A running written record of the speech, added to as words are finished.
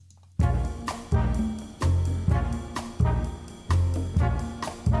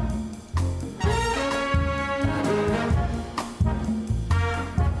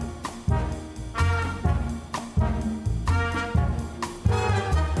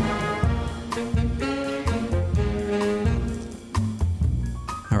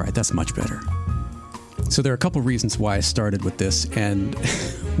That's much better. So there are a couple reasons why I started with this, and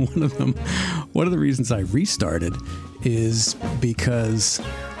one of the reasons I restarted is because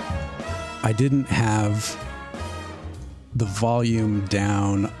I didn't have the volume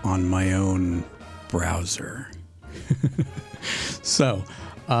down on my own browser. So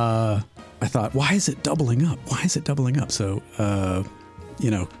I thought, why is it doubling up? Why is it doubling up? So,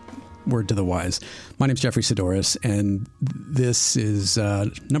 word to the wise. My name's Jeffrey Sidoris, and this is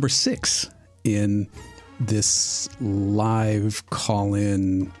number 6 in this live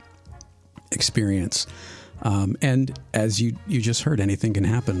call-in experience. And as you just heard, anything can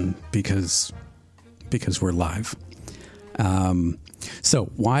happen because we're live. So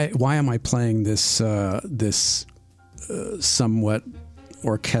why am I playing this somewhat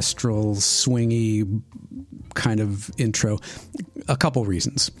orchestral, swingy kind of intro? A couple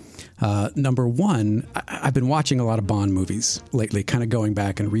reasons. Number one, I've been watching a lot of Bond movies lately, kind of going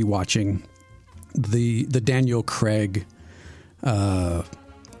back and rewatching the Daniel Craig era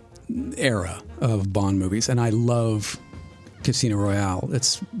of Bond movies, and I love Casino Royale.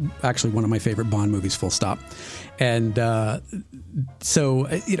 It's actually one of my favorite Bond movies, full stop. And so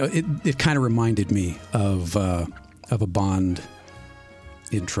it kind of reminded me of a Bond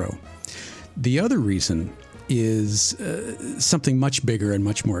intro. The other reason is something much bigger and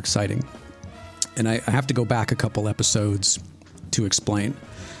much more exciting. And I have to go back a couple episodes to explain.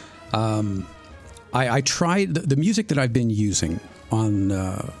 I tried the music that I've been using on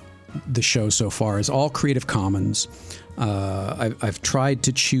the show so far is all Creative Commons. I've tried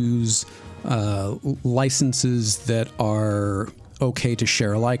to choose licenses that are okay to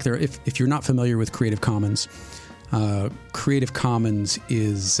share alike. If you're not familiar with Creative Commons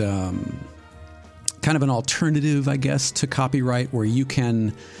is kind of an alternative, I guess, to copyright, where you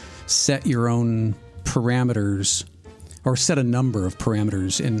can set your own parameters or set a number of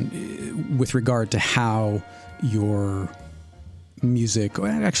parameters with regard to how your music, or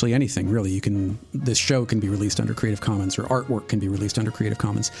actually anything really, this show can be released under Creative Commons, or artwork can be released under Creative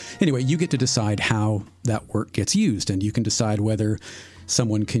Commons. Anyway, you get to decide how that work gets used, and you can decide whether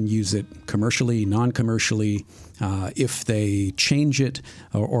someone can use it commercially, non-commercially. If they change it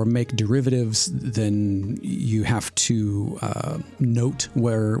or make derivatives, then you have to note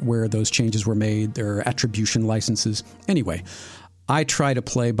where those changes were made. There are attribution licenses. Anyway, I try to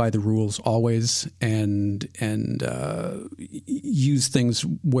play by the rules always and use things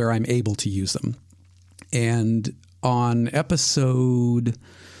where I'm able to use them. And on episode,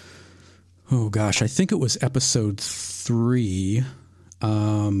 I think it was episode 3,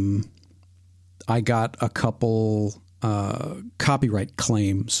 I got a couple copyright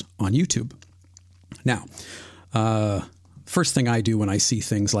claims on YouTube. Now, first thing I do when I see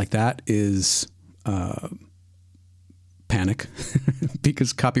things like that is panic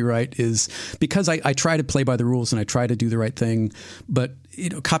because I try to play by the rules and I try to do the right thing, but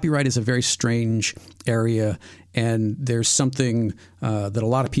copyright is a very strange area, and there's something that a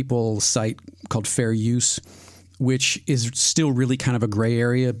lot of people cite called fair use, which is still really kind of a gray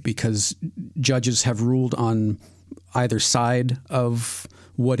area because judges have ruled on either side of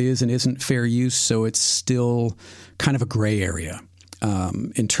what is and isn't fair use, so it's still kind of a gray area.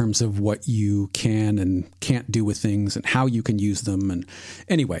 In terms of what you can and can't do with things and how you can use them. And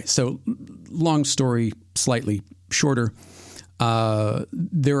anyway, so long story, slightly shorter.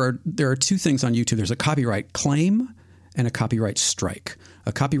 There are two things on YouTube. There's a copyright claim and a copyright strike.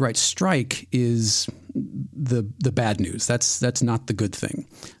 A copyright strike is the bad news. That's not the good thing.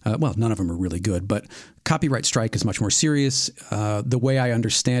 Well, none of them are really good, but copyright strike is much more serious. The way I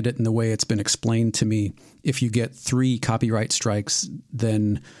understand it and the way it's been explained to me, if you get 3 copyright strikes,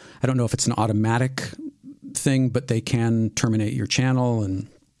 then I don't know if it's an automatic thing, but they can terminate your channel. And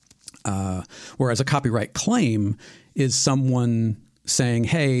whereas a copyright claim is someone saying,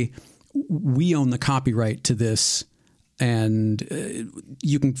 "Hey, we own the copyright to this, and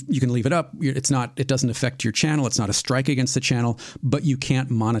you can leave it up. It doesn't affect your channel. It's not a strike against the channel, but you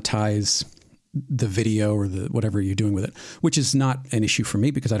can't monetize the video or the whatever you're doing with it," which is not an issue for me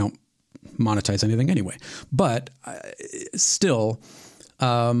because I don't monetize anything anyway. But still,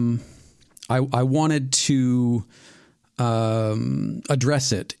 I wanted to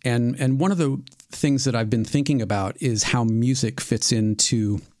address it, and one of the things that I've been thinking about is how music fits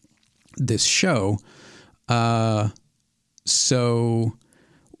into this show. So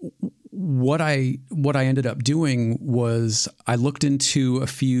what I ended up doing was I looked into a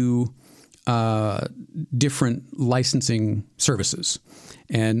few different licensing services.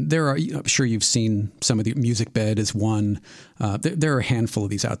 And there are, I'm sure you've seen some of the MusicBed is one. There are a handful of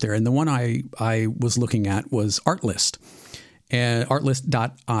these out there. And the one I was looking at was Artlist. and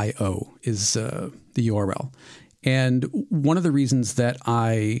artlist.io is the URL. And one of the reasons that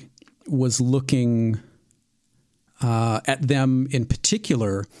I was looking at them in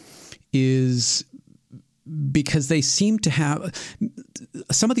particular is because they seem to have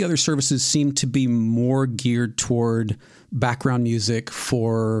some of the other services seem to be more geared toward background music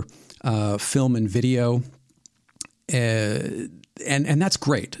for film and video. And that's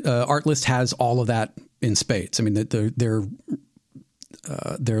great. Artlist has all of that in spades. I mean,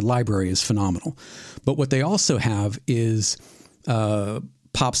 their library is phenomenal. But what they also have is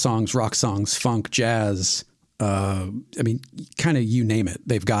pop songs, rock songs, funk, jazz. I mean, kind of you name it,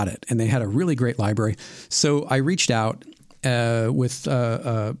 they've got it. And they had a really great library. So I reached out with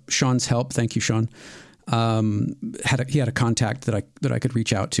Sean's help. Thank you, Sean. He had a contact that I could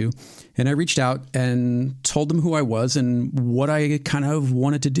reach out to, and I reached out and told them who I was and what I kind of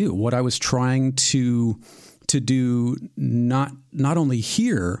wanted to do, what I was trying to do, not only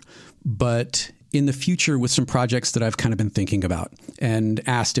here, but in the future with some projects that I've kind of been thinking about, and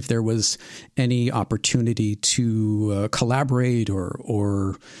asked if there was any opportunity to collaborate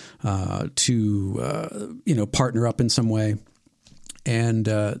or to partner up in some way. And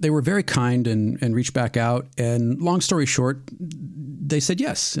they were very kind and reached back out. And long story short, they said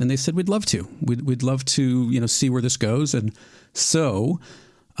yes, and they said we'd love to. We'd love to see where this goes. And so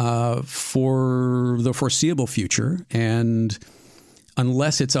for the foreseeable future, and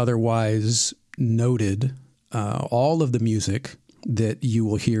unless it's otherwise noted, all of the music that you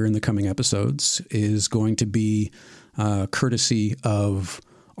will hear in the coming episodes is going to be courtesy of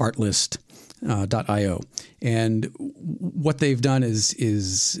Artlist.io. And what they've done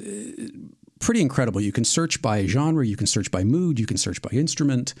is pretty incredible. You can search by genre, you can search by mood, you can search by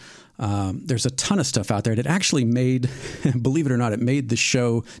instrument. There's a ton of stuff out there. And it actually made, believe it or not, it made the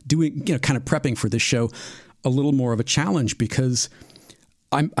show kind of prepping for this show a little more of a challenge, because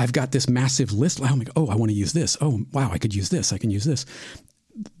I've got this massive list. I'm like, I want to use this. Oh, wow, I could use this. I can use this.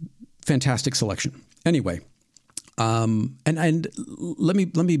 Fantastic selection. Anyway, and let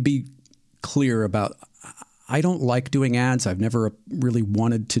me be clear about, I don't like doing ads. I've never really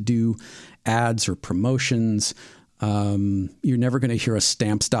wanted to do ads or promotions. You're never going to hear a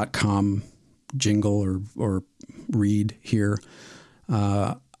stamps.com jingle or read here.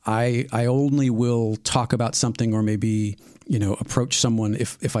 I only will talk about something, or maybe approach someone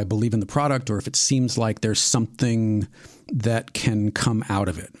if I believe in the product, or if it seems like there's something that can come out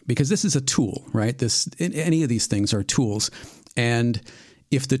of it, because this is a tool, right? Any of these things are tools. And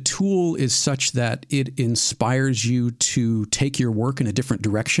if the tool is such that it inspires you to take your work in a different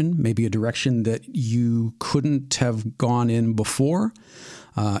direction, maybe a direction that you couldn't have gone in before,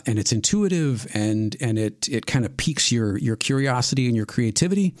 and it's intuitive and it kind of piques your curiosity and your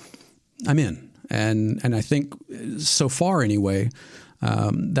creativity, I'm in. And I think so far anyway,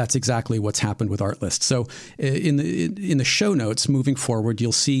 that's exactly what's happened with Artlist. So in the show notes moving forward,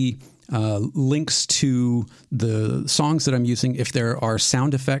 you'll see links to the songs that I'm using. If there are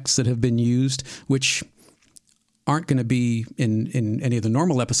sound effects that have been used, which aren't going to be in any of the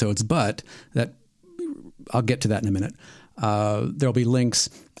normal episodes, but that I'll get to that in a minute. There'll be links.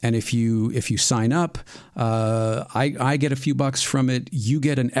 And if you sign up, I get a few bucks from it. You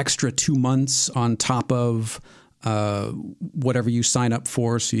get an extra 2 months on top of whatever you sign up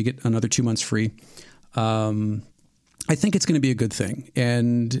for. So you get another 2 months free. I think it's going to be a good thing.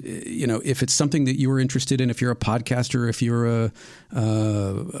 And, if it's something that you are interested in, if you're a podcaster, if you're a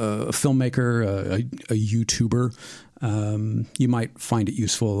filmmaker, a YouTuber, you might find it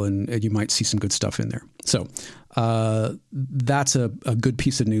useful and you might see some good stuff in there. So that's a good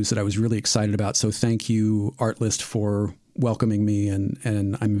piece of news that I was really excited about. So thank you, Artlist, for welcoming me,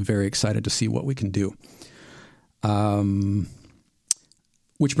 and I'm very excited to see what we can do.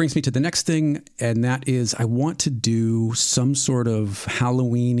 Which brings me to the next thing, and that is I want to do some sort of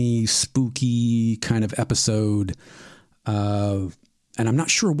Halloween-y, spooky kind of episode. And I'm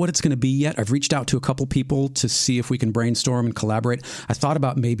not sure what it's going to be yet. I've reached out to a couple people to see if we can brainstorm and collaborate. I thought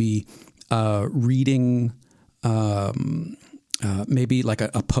about maybe reading maybe like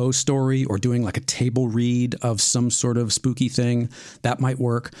a Poe story, or doing like a table read of some sort of spooky thing. That might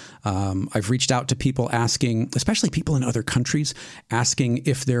work. I've reached out to people asking, especially people in other countries, asking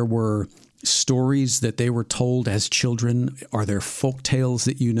if there were stories that they were told as children. Are there folk tales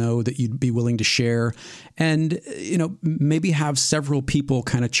that that you'd be willing to share? And, maybe have several people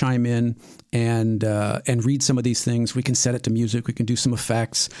kind of chime in and read some of these things. We can set it to music. We can do some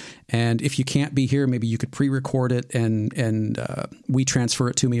effects. And if you can't be here, maybe you could pre-record it and we transfer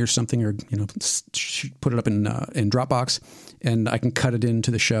it to me or something, or, put it up in Dropbox, and I can cut it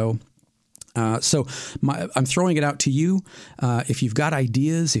into the show. So I'm throwing it out to you. If you've got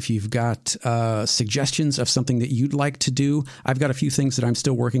ideas, if you've got suggestions of something that you'd like to do, I've got a few things that I'm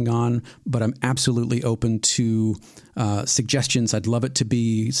still working on, but I'm absolutely open to suggestions. I'd love it to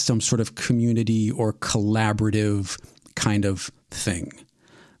be some sort of community or collaborative kind of thing.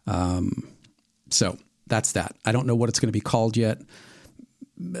 So that's that. I don't know what it's going to be called yet.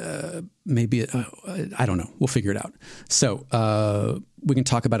 Maybe, I don't know. We'll figure it out. So we can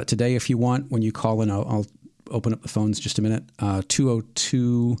talk about it today if you want. When you call in, I'll open up the phones just a minute.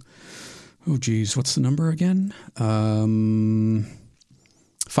 202, oh geez, what's the number again?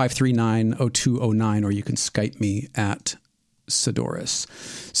 539-0209, or you can Skype me at Sidoris.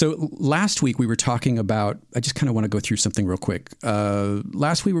 So last week we were talking about, I just kind of want to go through something real quick.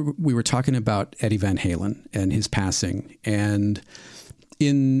 Last week we were talking about Eddie Van Halen and his passing. And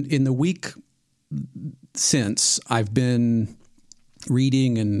in the week since, I've been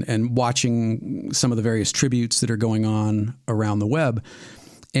reading and watching some of the various tributes that are going on around the web.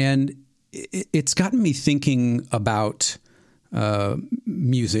 And it's gotten me thinking about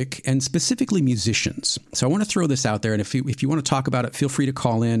music and specifically musicians. So I want to throw this out there. And if you want to talk about it, feel free to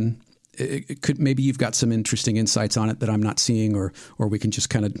call in. Maybe you've got some interesting insights on it that I'm not seeing, or we can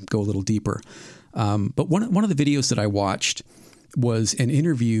just kind of go a little deeper. But one of the videos that I watched was an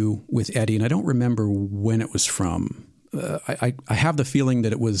interview with Eddie, and I don't remember when it was from. I have the feeling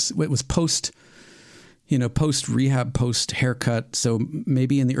that it was post rehab, post haircut, so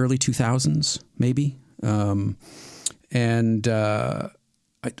maybe in the early 2000s, maybe. I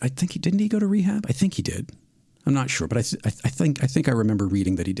think didn't he go to rehab? I think he did. I'm not sure, but I think I remember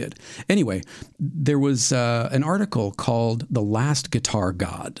reading that he did. Anyway, there was an article called "The Last Guitar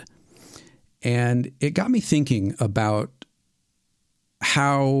God," and it got me thinking about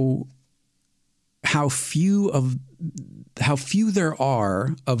how few there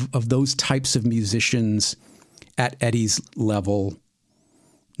are of those types of musicians at Eddie's level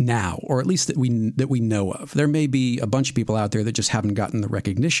now, or at least that we know of. There may be a bunch of people out there that just haven't gotten the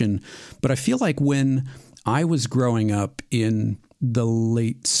recognition, but I feel like when I was growing up in the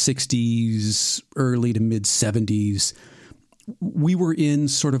late 60s, early to mid 70s, we were in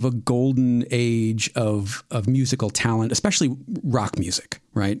sort of a golden age of musical talent, especially rock music,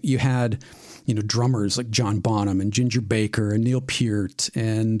 right? You had, drummers like John Bonham and Ginger Baker and Neil Peart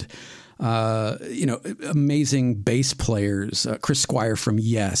and, amazing bass players, Chris Squire from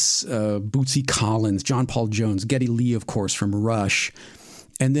Yes, Bootsy Collins, John Paul Jones, Geddy Lee, of course, from Rush.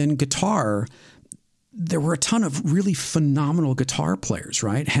 And then guitar, there were a ton of really phenomenal guitar players,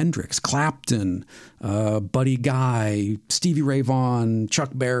 right? Hendrix, Clapton, Buddy Guy, Stevie Ray Vaughan, Chuck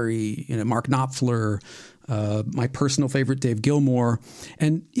Berry, Mark Knopfler, my personal favorite, Dave Gilmour.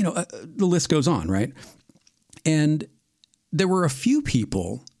 And, the list goes on, right? And there were a few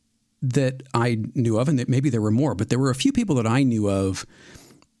people that I knew of, and that maybe there were more, but there were a few people that I knew of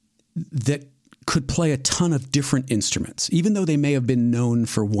that could play a ton of different instruments, even though they may have been known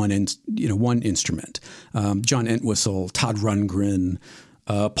for one instrument. John Entwistle, Todd Rundgren,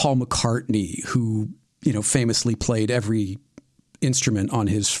 Paul McCartney, who famously played every instrument on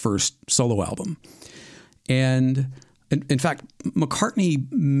his first solo album. And in fact,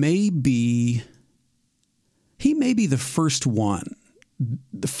 McCartney may be the first one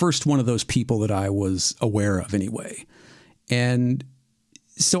of those people that I was aware of anyway. And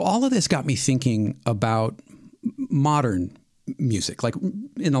so all of this got me thinking about modern music, like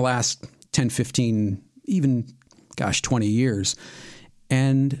in the last 10, 15, even, 20 years,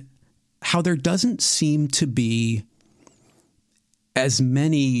 and how there doesn't seem to be as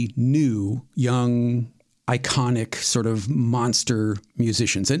many new, young, iconic sort of monster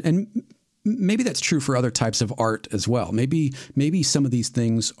musicians. And maybe that's true for other types of art as well. Maybe some of these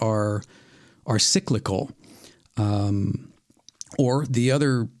things are cyclical. Or the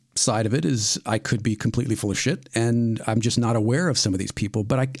other side of it is I could be completely full of shit and I'm just not aware of some of these people.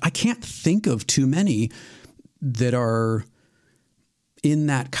 But I can't think of too many that are in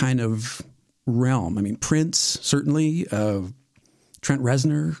that kind of realm. I mean, Prince, certainly, Trent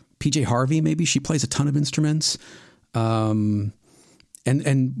Reznor, PJ Harvey, maybe. She plays a ton of instruments. And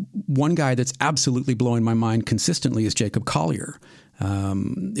one guy that's absolutely blowing my mind consistently is Jacob Collier.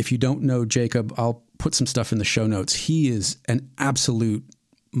 If you don't know Jacob, I'll put some stuff in the show notes. He is an absolute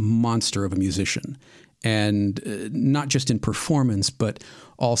monster of a musician, and not just in performance, but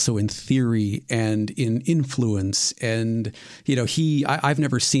also in theory and in influence. And, I've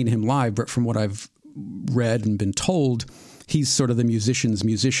never seen him live, but from what I've read and been told, he's sort of the musician's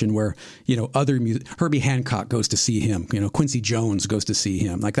musician where, Herbie Hancock goes to see him, Quincy Jones goes to see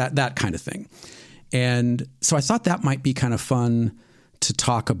him, like that kind of thing. And so I thought that might be kind of fun to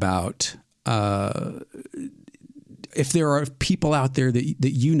talk about. if there are people out there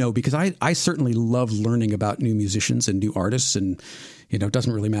that you know, because I certainly love learning about new musicians and new artists, and it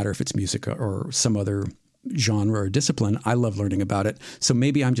doesn't really matter if it's music or some other genre or discipline. I love learning about it. So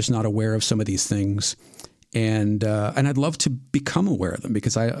maybe I'm just not aware of some of these things, and I'd love to become aware of them,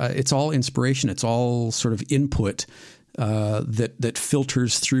 because it's all inspiration. It's all sort of input that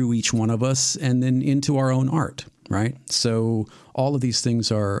filters through each one of us and then into our own art, right? So all of these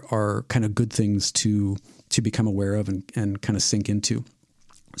things are kind of good things to become aware of and kind of sink into.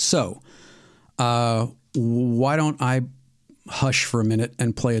 So why don't I hush for a minute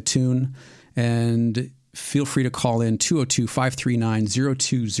and play a tune, and feel free to call in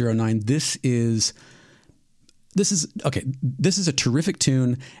 202-539-0209. This is a terrific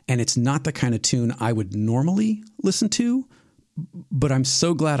tune, and it's not the kind of tune I would normally listen to, but I'm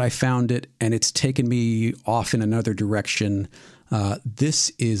so glad I found it, and it's taken me off in another direction. This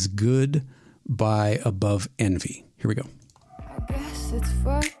is Good by Above Envy. Here we go. I guess it's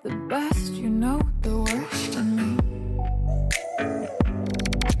for the best, the worst in me.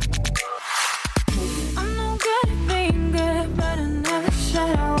 I'm no good at being good, but I never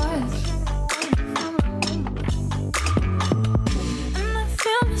said I was. And I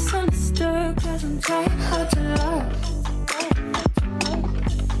feel misunderstood, 'cause I'm trying hard to love.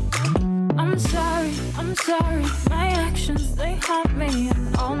 I'm sorry, my actions, they haunt me,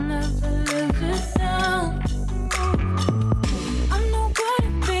 and I'll never live it down. I'm no good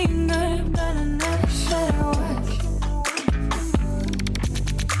at being good, but I never said I was.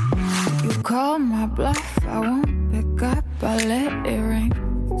 You call my bluff, I won't pick up, I let it ring.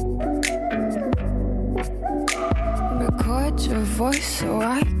 Record your voice so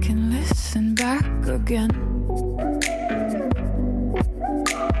I can listen back again.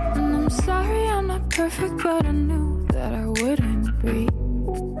 Sorry, I'm not perfect, but I knew that I wouldn't be.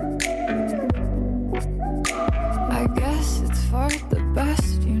 I guess it's for the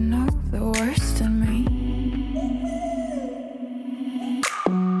best, the worst in me.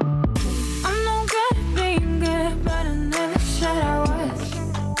 I'm no good at being good, but I never said I was.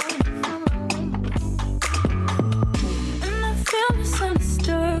 And I feel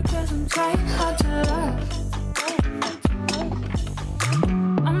misunderstood, 'cause I'm trying hard to love.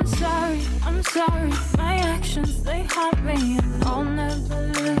 I'm sorry, my actions, they haunt me, and I'll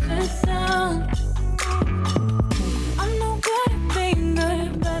never live it down. I'm no good at being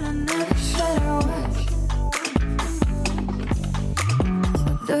good, but I never said I was.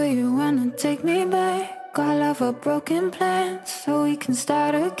 So do you wanna take me back? All of our broken plans, so we can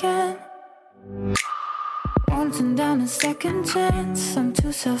start again. Wanting down a second chance, I'm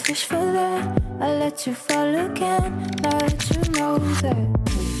too selfish for that. I let you fall again, now that you know that.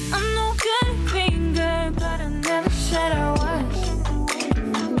 I'm no good at being good, but I never said I was.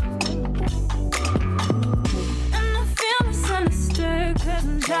 And I feel misunderstood, 'cause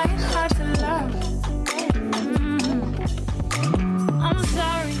I'm trying hard to love.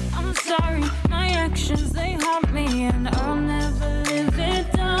 I'm sorry, my actions, they haunt me, and I'll never live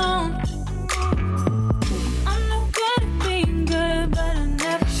it down. I'm no good at being good, but I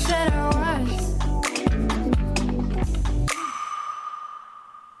never said I was.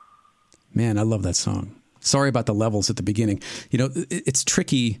 Man, I love that song. Sorry about the levels at the beginning. It's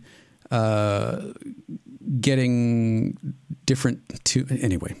tricky getting different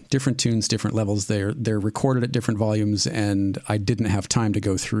tunes, different levels. They're recorded at different volumes, and I didn't have time to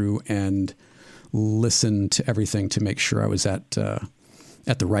go through and listen to everything to make sure I was at the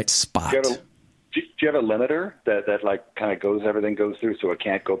right spot. Do you have a limiter that like kind of everything goes through, so it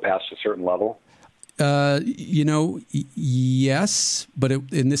can't go past a certain level? Yes, but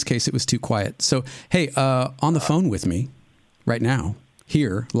in this case, it was too quiet. So, hey, on the phone with me right now,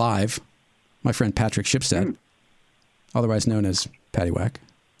 here, live, my friend Patrick Shipstead, otherwise known as Patty Whack.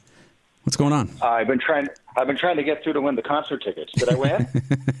 What's going on? I've been trying to get through to win the concert tickets. Did I win?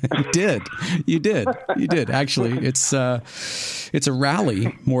 You did. Actually, it's a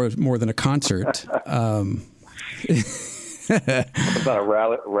rally more than a concert. It's about a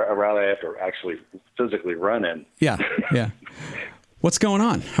rally I have to actually physically run in. Yeah. What's going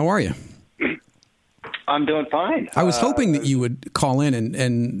on? How are you? I'm doing fine. I was hoping that you would call in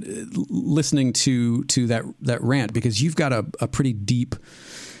and listening to that rant, because you've got a pretty deep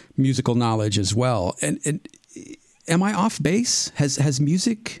musical knowledge as well. And am I off base? Has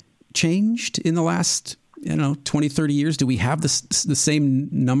music changed in the last 20, 30 years? Do we have the same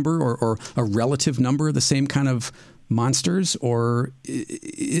number or a relative number of the same kind of monsters, or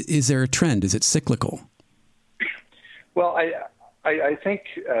is there a trend? Is it cyclical? Well, I think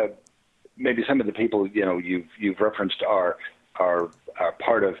maybe some of the people you've referenced are part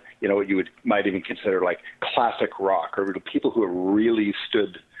part of, you know, what you might even consider like classic rock, or people who have really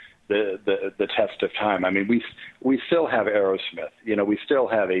stood the test of time. I mean, we still have Aerosmith, you know, we still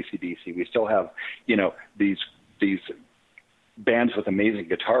have AC/DC, we still have, you know, these bands with amazing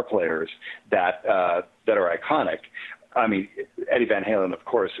guitar players that are iconic. I mean, Eddie Van Halen, of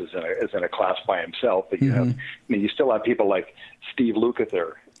course, is in a class by himself. But you have, I mean, you still have people like Steve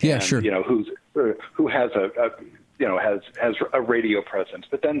Lukather, yeah, sure, you know, who has has a radio presence.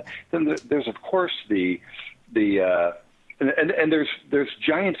 But then there's of course and there's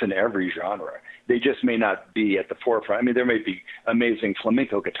giants in every genre. They just may not be at the forefront. I mean, there may be amazing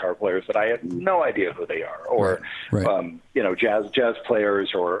flamenco guitar players that I have no idea who they are, or right. You know, jazz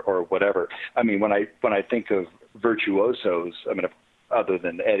players or whatever. I mean, when I think of virtuosos, I mean, other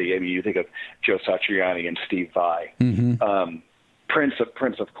than Eddie, I mean, you think of Joe Satriani and Steve Vai, Prince,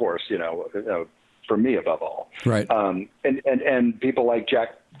 of course, you know, for me above all, right? And people like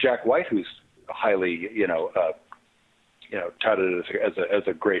Jack White, who's highly, touted as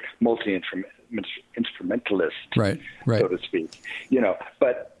a great multi-instrumentalist, right, so to speak. You know,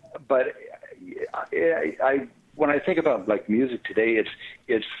 but I when I think about like music today,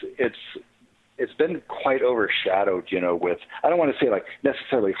 it's been quite overshadowed, you know, with, I don't want to say like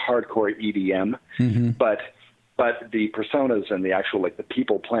necessarily hardcore EDM, but the personas and the actual, like the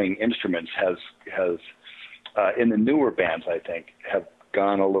people playing instruments has in the newer bands, I think, have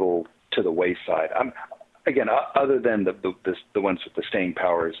gone a little to the wayside. Again, other than the ones with the staying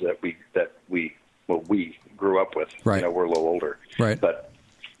powers that we grew up with, right. You know, we're a little older, right? But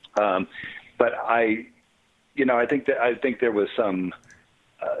I think there was some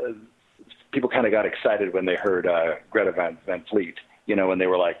people kind of got excited when they heard Greta Van Fleet, you know, and they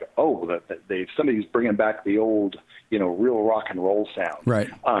were like, oh, somebody's bringing back the old, you know, real rock and roll sound,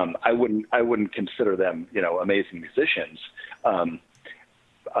 right? I wouldn't consider them, you know, amazing musicians,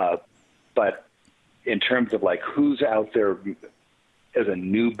 but in terms of like who's out there as a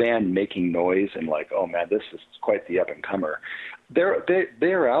new band making noise and like, oh man, this is quite the up and comer.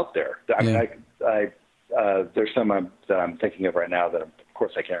 They're out there. I mean, there's some that I'm thinking of right now that, of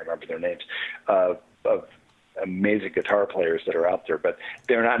course, I can't remember their names, of amazing guitar players that are out there, but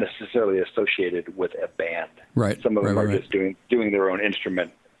they're not necessarily associated with a band. Right. Some of them are just doing their own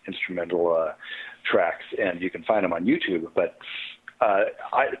instrumental tracks, and you can find them on YouTube. But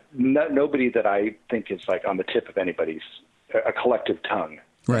nobody that I think is like on the tip of anybody's a collective tongue.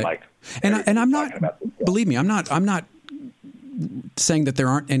 Right. Like, and I'm not, believe me, I'm not saying that there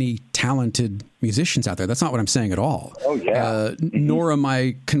aren't any talented musicians out there. That's not what I'm saying at all. Oh yeah. Nor am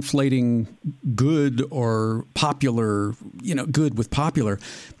I conflating good or popular, you know, good with popular,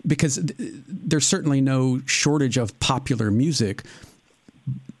 because there's certainly no shortage of popular music.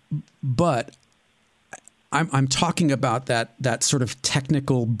 But I'm talking about that sort of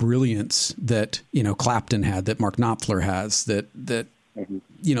technical brilliance that, you know, Clapton had, that Mark Knopfler has, that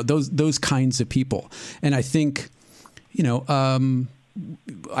you know, those kinds of people. And I think, you know,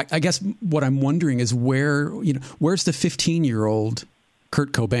 I guess what I'm wondering is where's the 15-year-old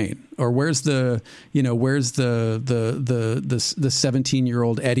Kurt Cobain, or where's the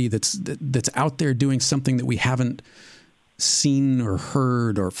 17-year-old Eddie that's out there doing something that we haven't seen or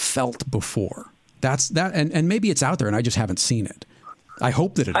heard or felt before. And maybe it's out there and I just haven't seen it. I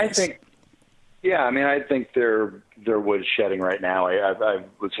hope that it is. I think they're woodshedding right now. I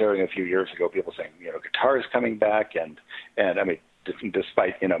was hearing a few years ago people saying, you know, guitar is coming back, and I mean,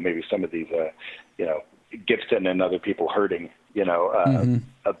 despite, you know, maybe some of these, you know, Gibson and other people hurting, you know,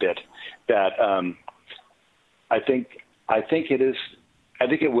 a bit, that I think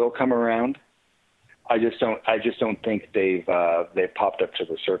it will come around. I just don't think they've popped up to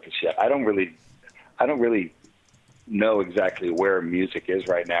the surface yet. I don't really know exactly where music is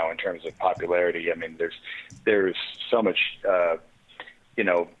right now in terms of popularity. I mean, there's so much, you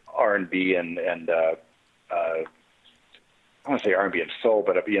know, R&B and I want to say R&B and soul,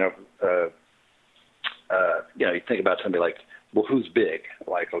 but you know, you think about somebody like, well, who's big?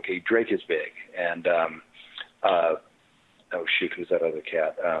 Like, okay, Drake is big, and who's that other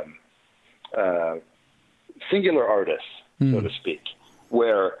cat? Singular artists, so to speak,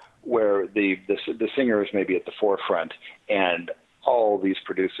 where the singer is maybe at the forefront and all these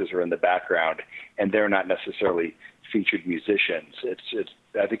producers are in the background, and they're not necessarily featured musicians.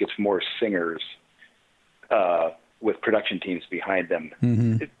 I think it's more singers with production teams behind them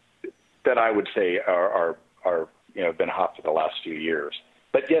that I would say are you know, been hot for the last few years.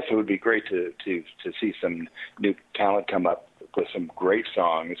 But yes, it would be great to see some new talent come up with some great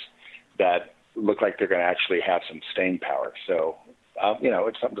songs that look like they're going to actually have some staying power. So, you know,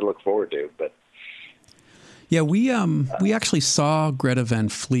 it's something to look forward to. But Yeah, we actually saw Greta Van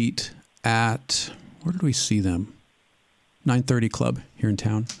Fleet at, where did we see them? 930 Club here in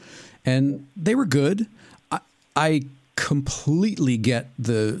town. And they were good. I completely get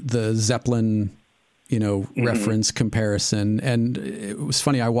the Zeppelin, reference comparison. And it was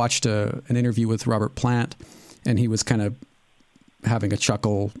funny. I watched an interview with Robert Plant, and he was kind of having a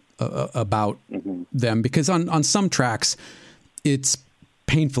chuckle about them, because on some tracks, it's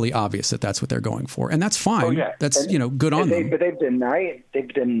painfully obvious that that's what they're going for, and that's fine. Oh, yeah. That's good on them. But they've denied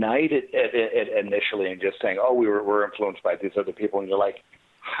it initially, and just saying, "Oh, we're influenced by these other people," and you're like,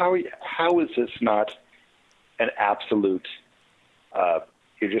 "How is this not an absolute?"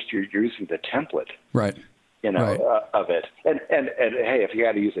 You're using the template, right? Of it. And hey, if you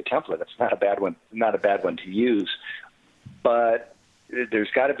got to use a template, it's not a bad one. Not a bad one to use, but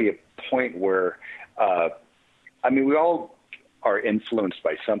there's got to be a point where, we all are influenced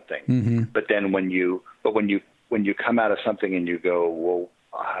by something, but then when you come out of something and you go, well,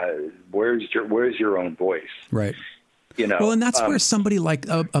 where's your own voice, right? Well, and that's where somebody like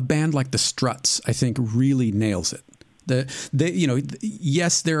a band like the Struts, I think, really nails it.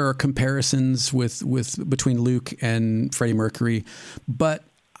 Yes, there are comparisons with between Luke and Freddie Mercury, but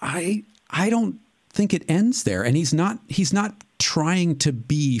I don't think it ends there. And he's not trying to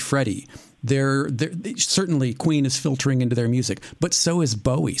be Freddie. They're certainly Queen is filtering into their music, but so is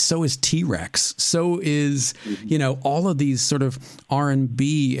Bowie, so is T-Rex, so is all of these sort of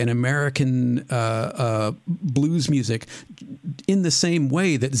R&B and American blues music, in the same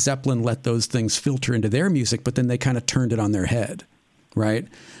way that Zeppelin let those things filter into their music, but then they kind of turned it on their head, right?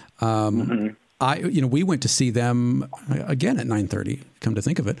 We went to see them again at 930. Come to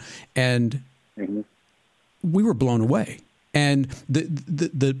think of it, and we were blown away. And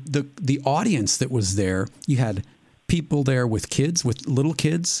the audience that was there, you had people there with kids, with little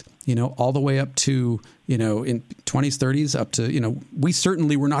kids, all the way up to, in 20s, 30s, up to, we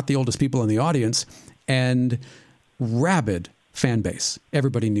certainly were not the oldest people in the audience, and rabid fan base.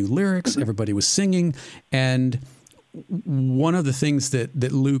 Everybody knew lyrics, everybody was singing. And one of the things that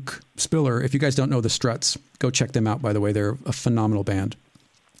Luke Spiller, if you guys don't know the Struts, go check them out, by the way. They're a phenomenal band.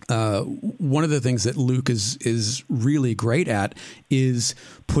 One of the things that Luke is really great at is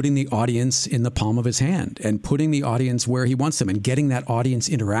putting the audience in the palm of his hand and putting the audience where he wants them and getting that audience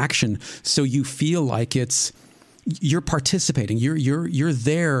interaction, so you feel like you're participating, you're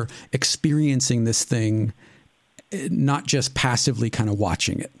there experiencing this thing, not just passively kind of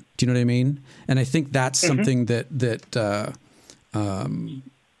watching it. Do you know what I mean? And I think that's something that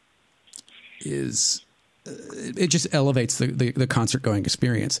is. It just elevates the concert going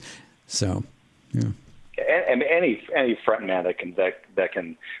experience. So, yeah. And any frontman that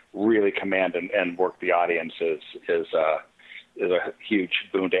can really command and work the audience is a huge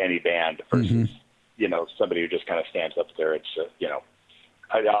boon to any band versus somebody who just kind of stands up there. It's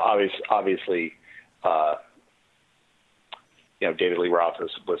obviously David Lee Roth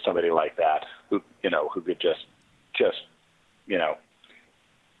was somebody like that who could just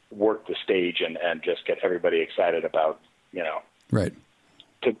work the stage and just get everybody excited about, right,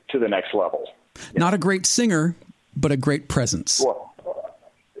 to the next level. Not a great singer, but a great presence. Well,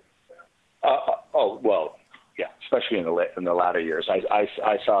 yeah, especially in the latter years. I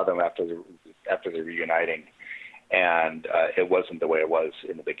saw them after the reuniting, and it wasn't the way it was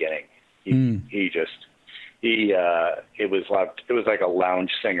in the beginning. It was like a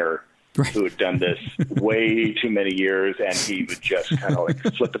lounge singer. Right. Who had done this way too many years, and he would just kind of like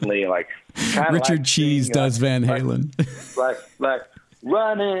flippantly, like Richard Cheese does Van Halen, like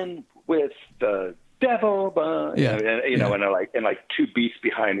running with the devil, and like two beats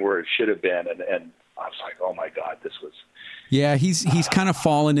behind where it should have been, and I was like, oh my God, this was. Yeah, he's kind of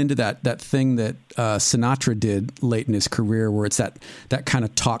fallen into that thing that Sinatra did late in his career, where it's that kind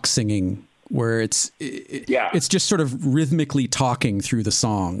of talk singing, where it's just sort of rhythmically talking through the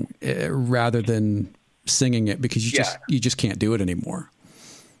song rather than singing it, because you just can't do it anymore.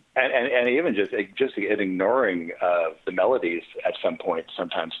 And even just ignoring the melodies at some point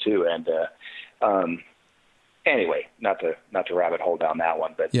sometimes too. And anyway, not to rabbit hole down that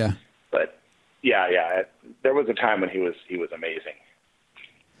one, but yeah, there was a time when he was amazing.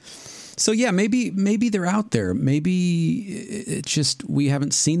 So yeah, maybe they're out there. Maybe it's just we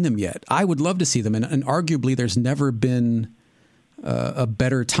haven't seen them yet. I would love to see them, and arguably there's never been a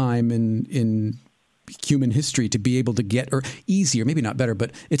better time in human history to be able to get, or easier, maybe not better,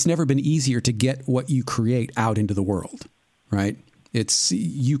 but it's never been easier to get what you create out into the world, right?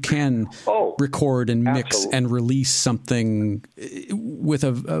 You can record and mix absolutely. And release something with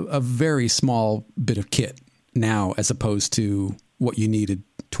a very small bit of kit now, as opposed to what you needed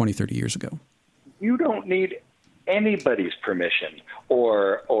 20, 30 years ago. you don't need anybody's permission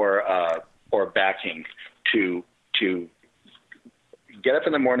or backing to get up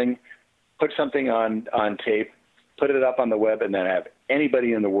in the morning, put something on tape, put it up on the web, and then have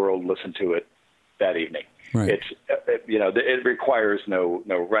anybody in the world listen to it that evening. Right. It requires no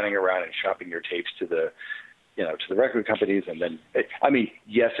running around and shopping your tapes to the record companies, and then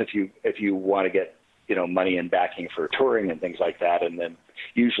yes, if you want to get money and backing for touring and things like that, and then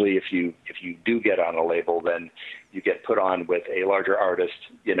usually if you do get on a label, then you get put on with a larger artist,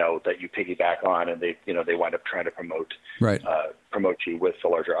 that you piggyback on, and they wind up trying to promote you with the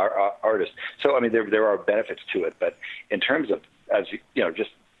larger artist. So there are benefits to it, but in terms of just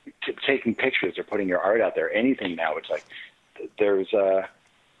taking pictures or putting your art out there, anything now, it's like there's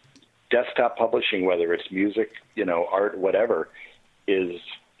desktop publishing, whether it's music, art, whatever, is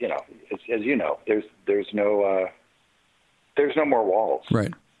there's no more walls.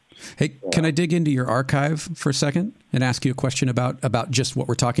 Right. Hey, can I dig into your archive for a second and ask you a question about just what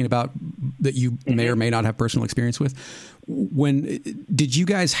we're talking about that you may or may not have personal experience with? Did you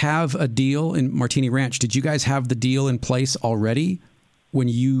guys have a deal in Martini Ranch? Did you guys have the deal in place already when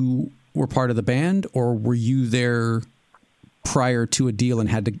you were part of the band, or were you there prior to a deal and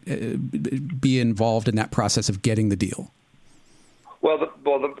had to be involved in that process of getting the deal? Well,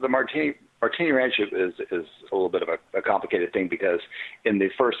 the Martini Ranch is a little bit of a complicated thing, because in the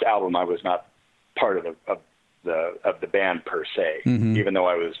first album I was not part of the band per se, even though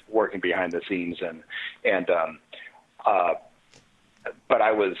I was working behind the scenes but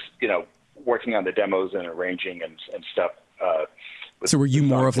I was working on the demos and arranging and stuff. So were you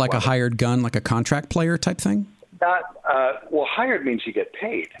more of like a hired gun, like a contract player type thing? Not hired means you get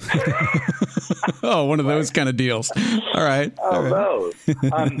paid. Oh, one of those kind of deals. All right. Those.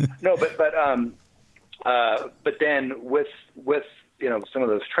 No, but then with some of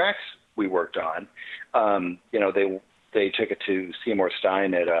those tracks we worked on, they took it to Seymour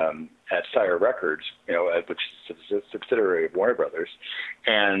Stein at Sire Records, which is a subsidiary of Warner Brothers,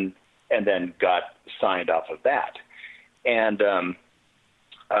 and then got signed off of that,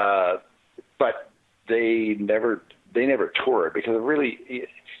 but they never toured, because it really,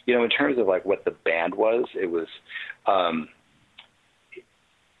 in terms of like what the band was, it was,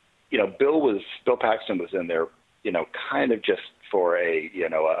 Bill Paxton was in there, kind of just for a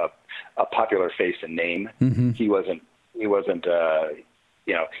popular face and name. Mm-hmm. He wasn't,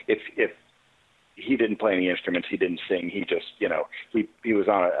 if he didn't play any instruments, he didn't sing, he just, he was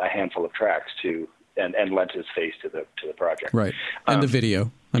on a handful of tracks and lent his face to the project. Right. And the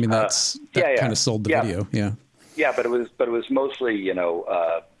video. That kind of sold the video. Yeah. Yeah, but it was mostly,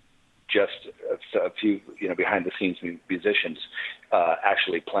 just a few, behind the scenes musicians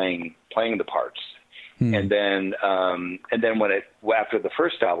actually playing the parts. And then after the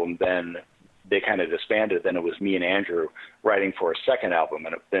first album, then they kind of disbanded. Then it was me and Andrew writing for a second album,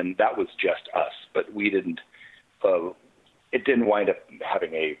 and then that was just us. But we didn't. It didn't wind up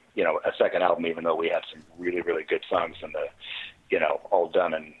having a second album, even though we had some really, really good songs and all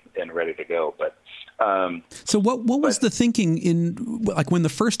done and ready to go. But so what was the thinking in, like, when the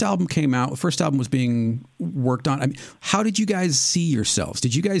first album came out, the first album was being worked on? How did you guys see yourselves?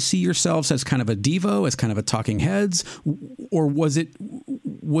 Did you guys see yourselves as kind of a Devo, as kind of a Talking Heads, or was it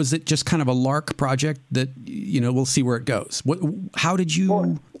just kind of a lark project that we'll see where it goes? How did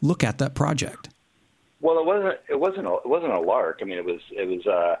you look at that project? Well, it wasn't a lark. It was.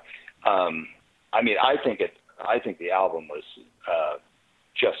 I think the album was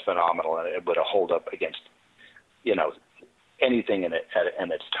just phenomenal, and it would have held up against, anything in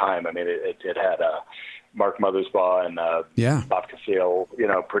its time. It had Mark Mothersbaugh and Bob Cassell,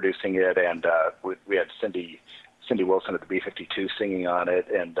 producing it, and we had Cindy Wilson at the B-52 singing on it,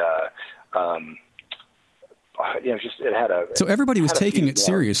 and it had a. So everybody was taking it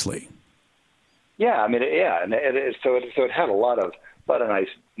seriously. Yeah, and so it had a lot of nice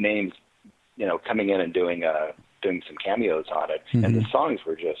names, coming in and doing some cameos on it, and the songs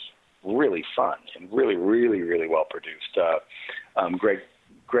were just really fun and really, really, really well produced.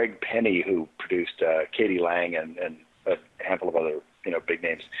 Greg Penny, who produced Katie Lang and a handful of other big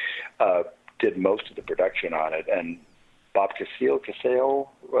names, did most of the production on it, and Bob Cassell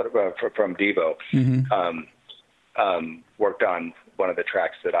from Devo worked on one of the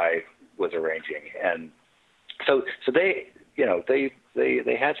tracks that I was arranging, and so they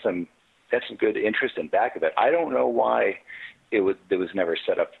had some good interest in back of it. I don't know why it was never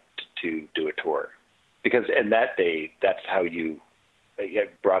set up to do a tour, because in that day, that's how you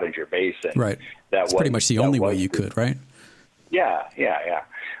broadened your base, and right. That's pretty much the only way you could, right? Yeah.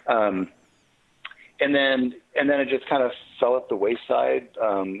 And then it just kind of fell at the wayside.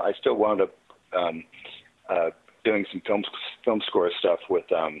 I still wound up doing some film score stuff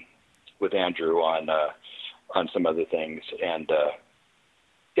with Andrew on some other things, and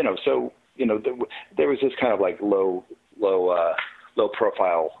so there was this kind of like low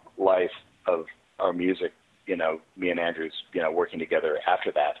profile life of our music. Me and Andrew's working together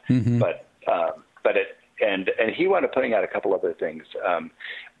after that, mm-hmm. but he wound up putting out a couple other things,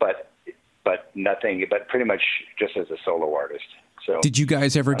 but nothing, but pretty much just as a solo artist. So, did you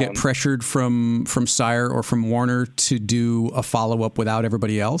guys ever get pressured from Sire or from Warner to do a follow-up without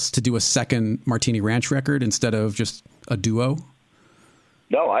everybody else, to do a second Martini Ranch record instead of just a duo?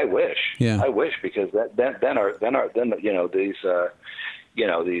 No, I wish. Yeah, I wish, because then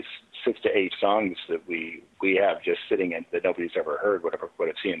these 6 to 8 songs that we have just sitting in that nobody's ever heard would have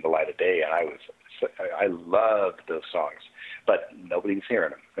seen the light of day, and I loved those songs, but nobody's hearing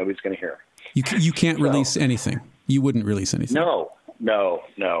them. Nobody's going to hear them. You can't release anything. You wouldn't release anything. No.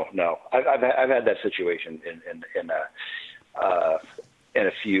 I've had that situation in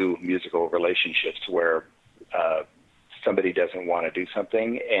a few musical relationships where somebody doesn't want to do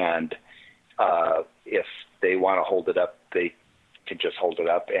something, and if they want to hold it up, they can just hold it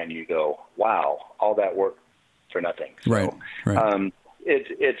up, and you go, wow, all that work for nothing. So, right.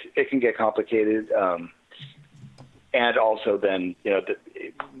 It can get complicated. And also then,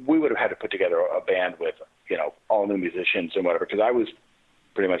 we would have had to put together a band with, all new musicians and whatever, because I was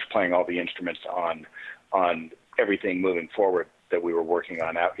pretty much playing all the instruments on everything moving forward that we were working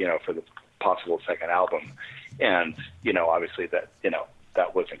on out, for the possible second album. And, obviously that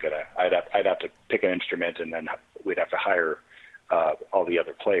wasn't gonna, I'd have to pick an instrument, and then we'd have to hire all the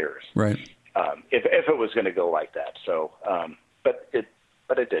other players. Right. If it was going to go like that. So, but it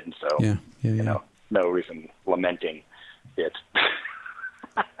didn't. So, yeah. No reason lamenting it.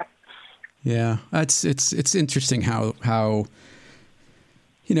 Yeah, it's interesting how how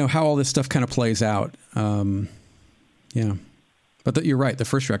all this stuff kind of plays out. Yeah, but you're right. The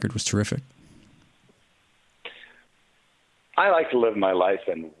first record was terrific. I like to live my life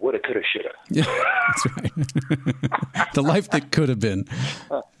in woulda, coulda, shoulda. Yeah, that's right. The life that could have been.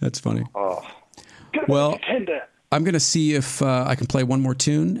 That's funny. Oh, well, I'm going to see if I can play one more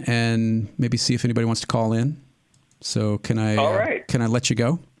tune and maybe see if anybody wants to call in. So can I? All right. Can I let you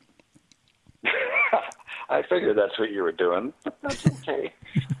go? I figured that's what you were doing. That's okay.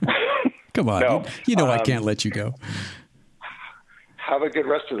 Come on, No, I can't let you go. Have a good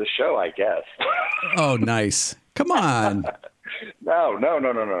rest of the show, I guess. Oh, nice. Come on. No.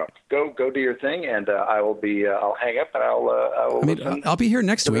 Go do your thing, and I will be. I'll hang up, and I will. I'll be here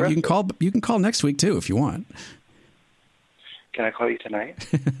next week. You can call next week too if you want. Can I call you tonight?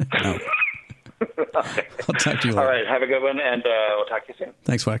 No. Okay. I'll talk to you later. All right. Have a good one, and we'll talk to you soon.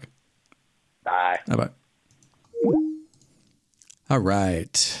 Thanks, Wack. Bye. Bye. All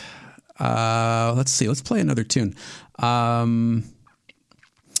right. Let's see. Let's play another tune. I'll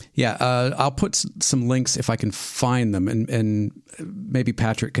put some links if I can find them, and maybe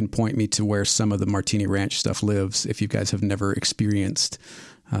Patrick can point me to where some of the Martini Ranch stuff lives. If you guys have never experienced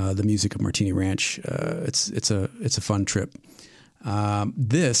the music of Martini Ranch, it's a fun trip.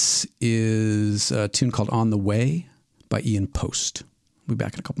 This is a tune called "On the Way" by Ian Post. We'll be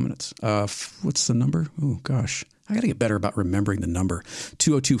back in a couple minutes. What's the number? Oh gosh. I got to get better about remembering the number.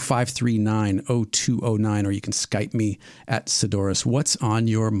 202-539-0209, or you can Skype me at Sidoris. What's on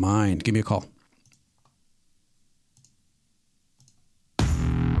your mind? Give me a call.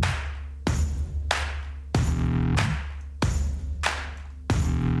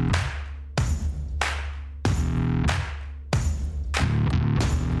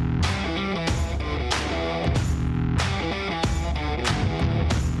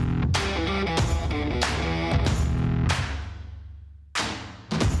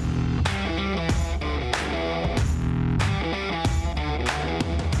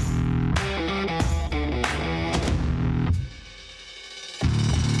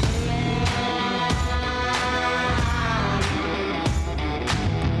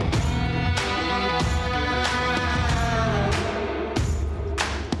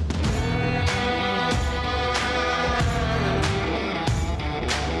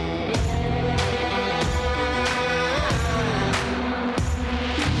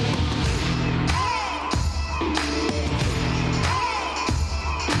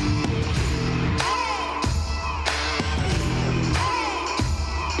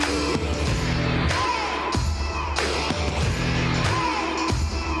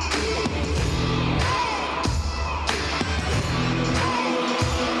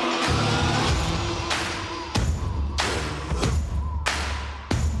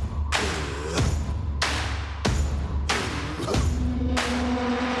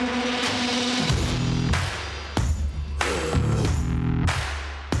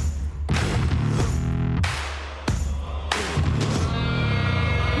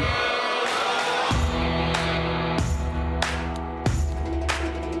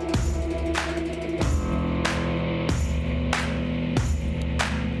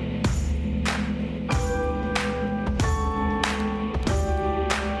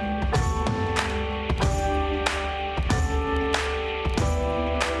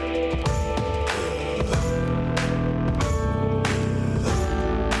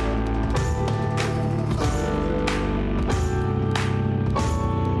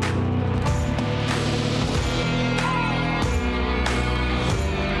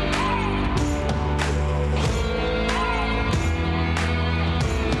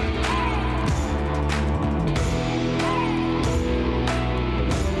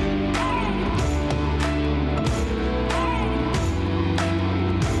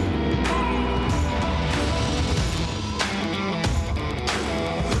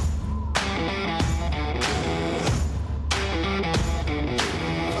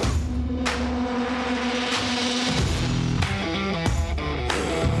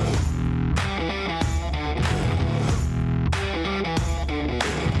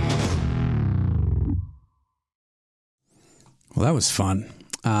 Well, that was fun.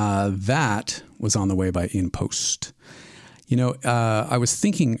 That was On the Way by Ian Post. You know, I was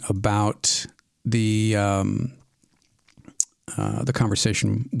thinking about the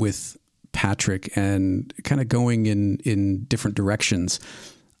conversation with Patrick and kind of going in different directions.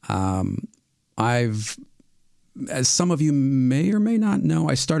 As some of you may or may not know,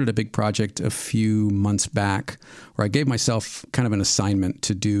 I started a big project a few months back where I gave myself kind of an assignment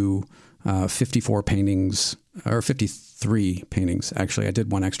to do 54 paintings, or 53 paintings. Actually, I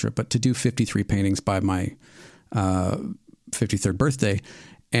did one extra, but to do 53 paintings by my 53rd birthday,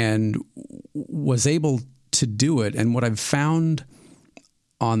 and was able to do it. And what I've found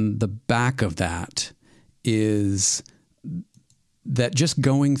on the back of that is that just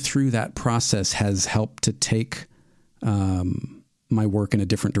going through that process has helped to take my work in a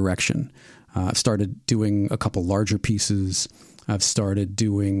different direction. I've started doing a couple larger pieces. I've started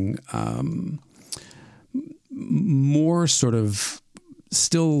doing more sort of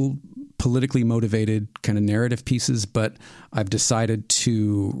still politically motivated kind of narrative pieces, but I've decided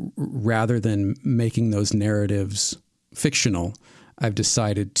to, rather than making those narratives fictional, I've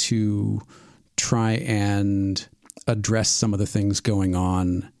decided to try and address some of the things going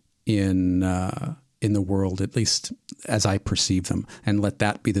on in the world, at least as I perceive them, and let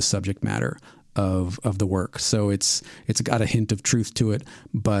that be the subject matter of the work. So it's got a hint of truth to it,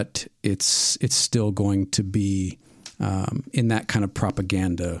 but it's still going to be in that kind of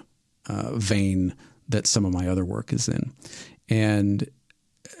propaganda vein that some of my other work is in. And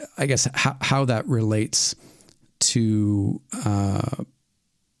I guess how that relates to the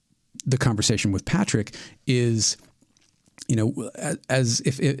conversation with Patrick is, you know, as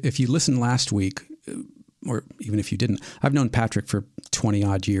if you listened last week, or even if you didn't, I've known Patrick for 20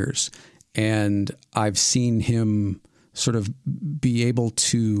 odd years, and I've seen him sort of be able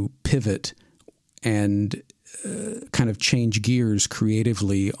to pivot and kind of change gears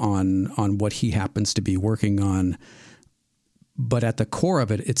creatively on what he happens to be working on. But at the core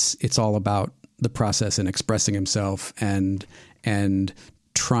of it, it's all about the process and expressing himself and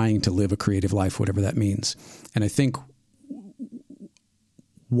trying to live a creative life, whatever that means. And I think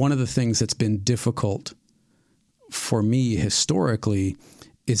one of the things that's been difficult for me historically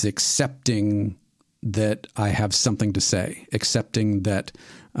is accepting that I have something to say, accepting that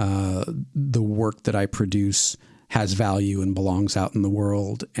the work that I produce has value and belongs out in the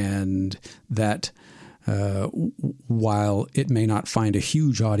world, and that while it may not find a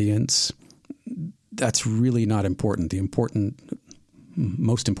huge audience, that's really not important. The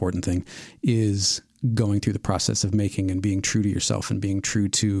most important thing is going through the process of making and being true to yourself and being true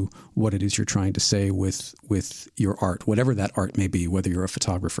to what it is you're trying to say with your art, whatever that art may be, whether you're a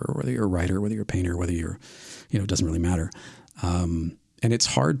photographer, whether you're a writer, whether you're a painter, whether you're, it doesn't really matter. And it's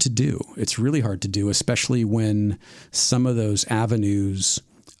hard to do. It's really hard to do, especially when some of those avenues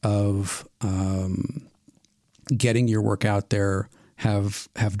of getting your work out there have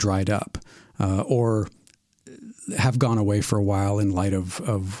dried up or have gone away for a while in light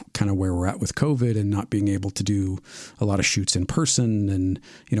of kind of where we're at with COVID and not being able to do a lot of shoots in person. And,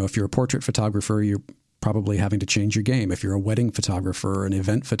 if you're a portrait photographer, you're probably having to change your game. If you're a wedding photographer or an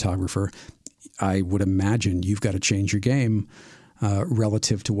event photographer, I would imagine you've got to change your game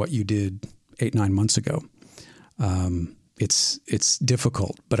relative to what you did 8-9 months ago. It's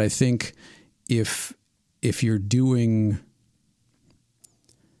difficult, but I think if you're doing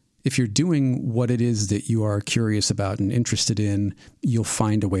what it is that you are curious about and interested in, you'll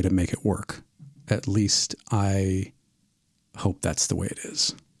find a way to make it work. At least I hope that's the way it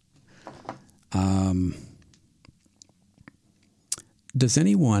is. Does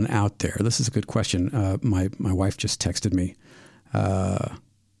anyone out there, this is a good question. My wife just texted me.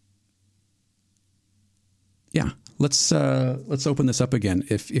 Yeah, let's open this up again.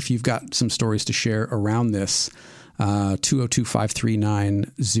 If you've got some stories to share around this,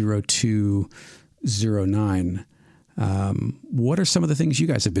 202-539-0209. What are some of the things you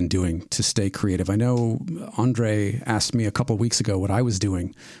guys have been doing to stay creative? I know Andre asked me a couple of weeks ago what I was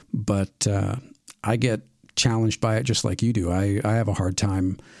doing, but I get challenged by it just like you do. I have a hard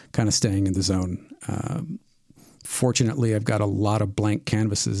time kind of staying in the zone. Fortunately, I've got a lot of blank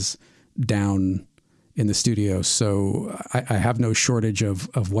canvases down in the studio, so I have no shortage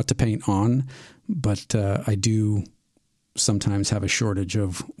of what to paint on, but I do sometimes have a shortage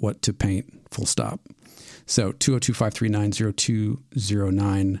of what to paint, full stop. So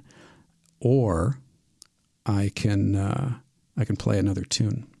 202-539-0209, or I can play another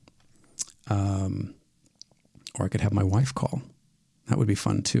tune. Or I could have my wife call. That would be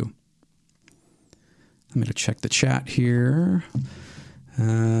fun too. I'm going to check the chat here.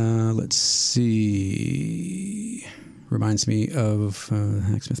 Let's see. reminds me of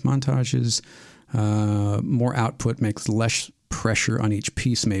Hank Smith montages. More output makes less pressure on each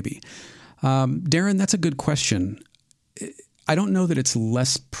piece, maybe. Darren, that's a good question. I don't know that it's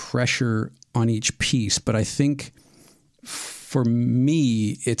less pressure on each piece, but I think for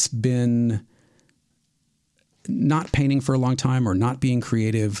me, it's been not painting for a long time or not being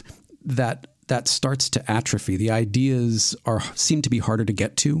creative that starts to atrophy. The ideas seem to be harder to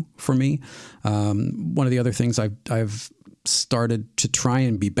get to for me. One of the other things I've started to try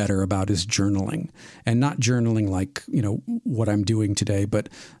and be better about is journaling, and not journaling like, what I'm doing today, but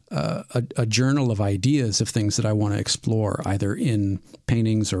a journal of ideas of things that I want to explore, either in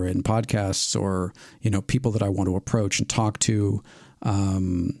paintings or in podcasts or, people that I want to approach and talk to.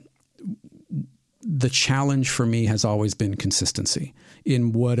 The challenge for me has always been consistency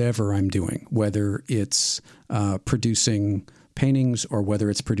in whatever I'm doing, whether it's producing paintings or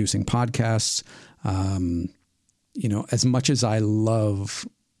whether it's producing podcasts. As much as I love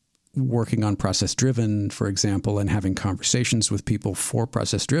working on Process Driven, for example, and having conversations with people for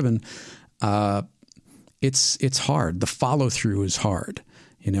Process Driven, it's hard. The follow through is hard.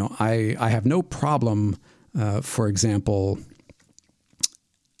 I have no problem, for example,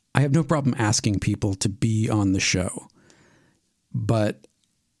 I have no problem asking people to be on the show, but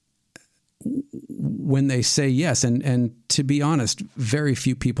when they say yes, and to be honest, very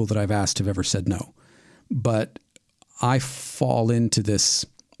few people that I've asked have ever said no, but I fall into this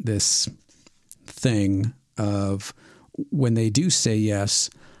thing of when they do say yes,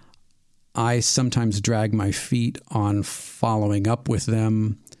 I sometimes drag my feet on following up with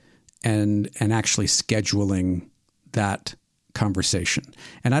them and actually scheduling that conversation.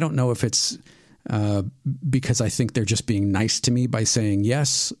 And I don't know if it's because I think they're just being nice to me by saying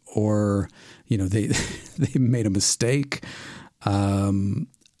yes, or they made a mistake. I'm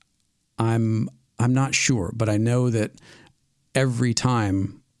not sure, but I know that every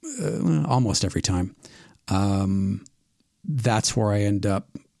time, almost every time, that's where I end up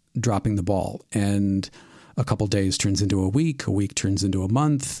dropping the ball. And a couple days turns into a week turns into a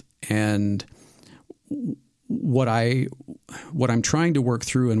month. And what I'm trying to work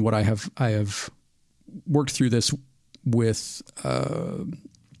through, and what I have worked through this with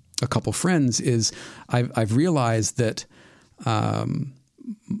a couple friends, is I've realized that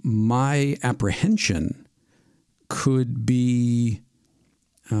my apprehension could be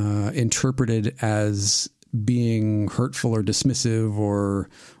interpreted as being hurtful or dismissive or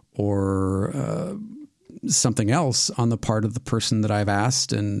something else on the part of the person that I've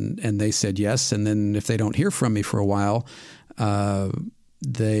asked, and they said yes. And then if they don't hear from me for a while,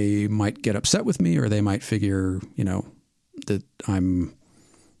 they might get upset with me, or they might figure, that I'm,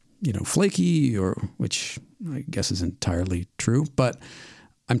 flaky, or which I guess is entirely true, but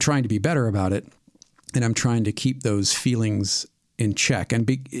I'm trying to be better about it. And I'm trying to keep those feelings in check. And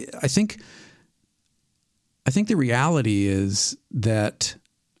I think the reality is that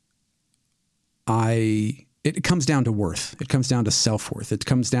it comes down to worth. It comes down to self-worth. It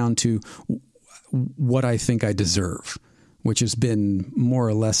comes down to what I think I deserve, which has been more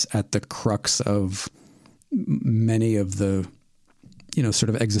or less at the crux of many of the, sort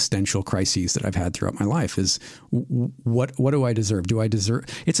of existential crises that I've had throughout my life. Is what do I deserve? Do I deserve?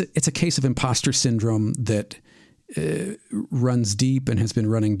 It's a case of imposter syndrome that runs deep and has been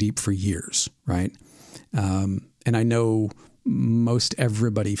running deep for years, right? And I know most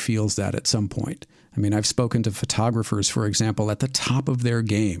everybody feels that at some point. I mean, I've spoken to photographers, for example, at the top of their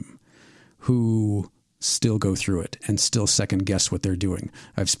game, who still go through it and still second guess what they're doing.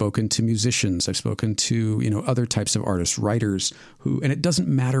 I've spoken to musicians. I've spoken to, other types of artists, writers and it doesn't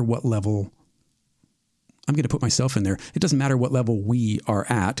matter what level, I'm going to put myself in there. It doesn't matter what level we are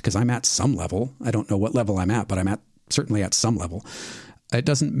at, because I'm at some level. I don't know what level I'm at, but I'm certainly at some level. It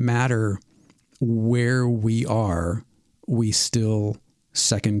doesn't matter where we are. We still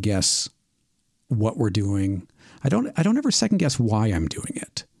second guess what we're doing. I don't ever second guess why I'm doing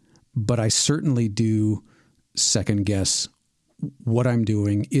it, but I certainly do second guess what I'm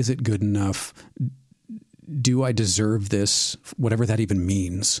doing. Is it good enough? Do I deserve this? Whatever that even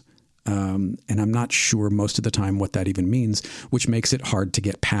means. And I'm not sure most of the time what that even means, which makes it hard to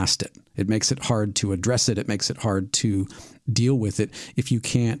get past it. It makes it hard to address it. It makes it hard to deal with it if you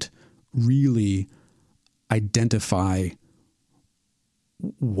can't really identify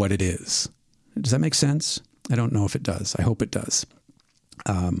what it is. Does that make sense? I don't know if it does. I hope it does.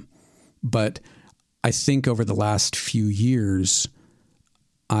 But I think over the last few years,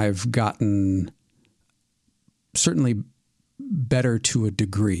 I've gotten certainly better to a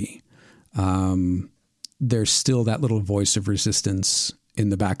degree. There's still that little voice of resistance in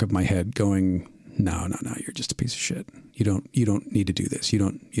the back of my head going, no, you're just a piece of shit. You don't need to do this. You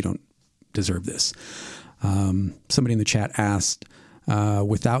don't deserve this. Somebody in the chat asked,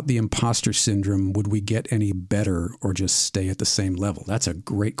 without the imposter syndrome, would we get any better or just stay at the same level? That's a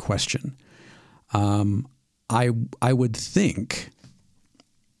great question. I would think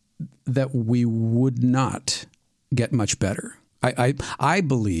that we would not get much better. I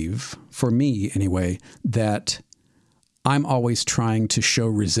believe, for me anyway, that I'm always trying to show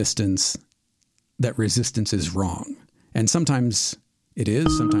resistance, that resistance is wrong. And sometimes it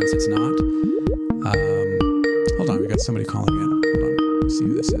is, sometimes it's not. Hold on, we got somebody calling in. Hold on, let's see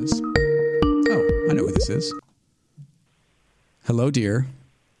who this is. Oh, I know who this is. Hello, dear.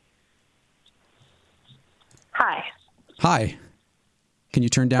 Hi. Hi. Can you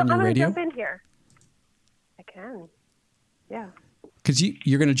turn down your radio? I'm going to jump in here. I can. Yeah. Because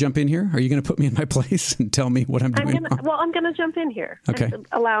you're going to jump in here? Are you going to put me in my place and tell me what I'm doing wrong? Well, I'm going to jump in here. Okay.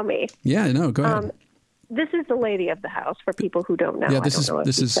 Allow me. Yeah, no, go ahead. This is the lady of the house, for people who don't know. Yeah, this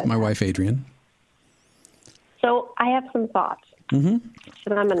is my wife, Adrienne. So I have some thoughts that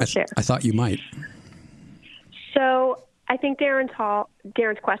I'm going to share. I thought you might. So I think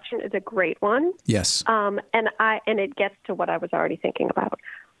Darren's question is a great one. Yes. And it gets to what I was already thinking about.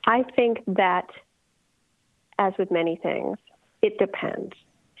 I think that, as with many things, it depends.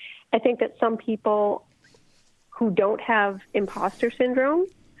 I think that some people who don't have imposter syndrome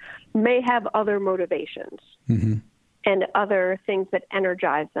may have other motivations and other things that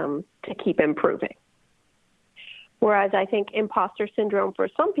energize them to keep improving. Whereas I think imposter syndrome for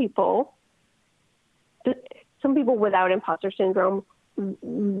some people without imposter syndrome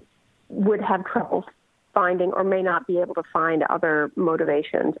would have trouble finding or may not be able to find other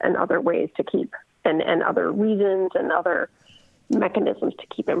motivations and other ways to keep and other reasons and other mechanisms to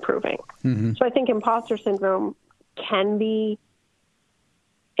keep improving. So I think imposter syndrome can be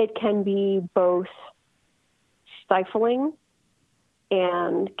both stifling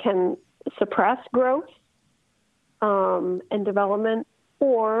and can suppress growth and development,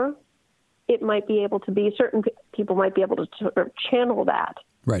 or it might be able to be, certain people might be able to sort of channel that,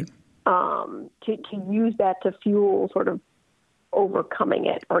 right? To use that to fuel sort of overcoming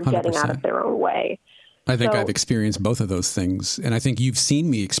it or 100%. Getting out of their own way. I think I've experienced both of those things, and I think you've seen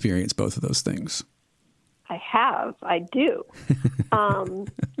me experience both of those things. I have. I do. That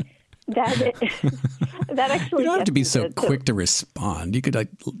actually. You don't have to be so quick to respond. You could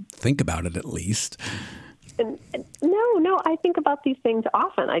think about it at least. No. I think about these things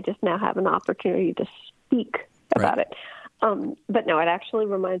often. I just now have an opportunity to speak about it. But no, it actually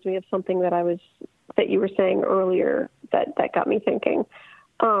reminds me of something that you were saying earlier that got me thinking.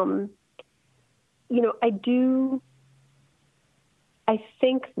 I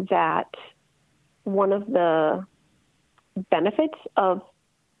think that one of the benefits of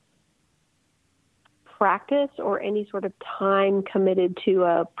practice or any sort of time committed to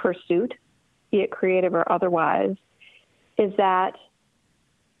a pursuit, be it creative or otherwise, is that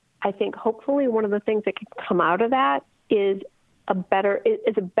I think hopefully one of the things that can come out of that is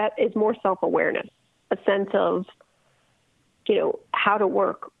more self-awareness, a sense of, how to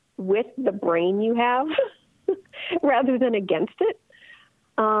work with the brain you have rather than against it.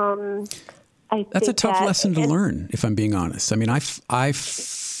 That's a tough lesson to learn, if I'm being honest. I mean, I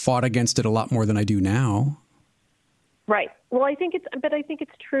fought against it a lot more than I do now. Right. Well, I think it's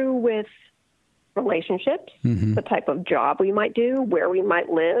true with relationships, the type of job we might do, where we might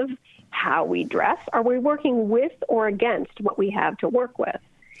live, how we dress. Are we working with or against what we have to work with?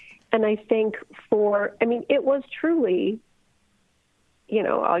 And I think it was truly,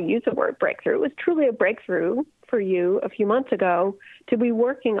 I'll use the word breakthrough. It was truly a breakthrough for you a few months ago to be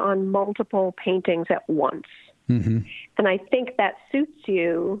working on multiple paintings at once. And I think that suits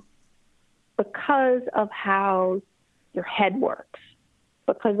you because of how your head works,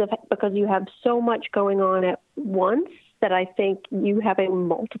 because you have so much going on at once that I think you having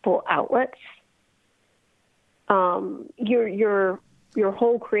multiple outlets, your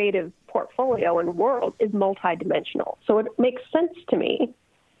whole creative portfolio and world is multidimensional. So it makes sense to me,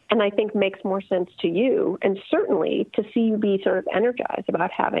 and I think makes more sense to you, and certainly to see you be sort of energized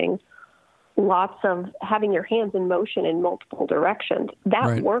about having your hands in motion in multiple directions.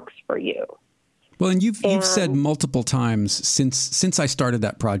 That works for you. Well, and you've said multiple times since I started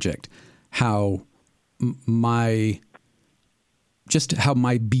that project how my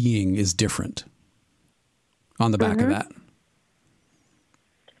being is different on the back of that.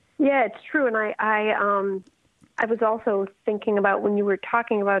 Yeah, it's true. And I was also thinking about when you were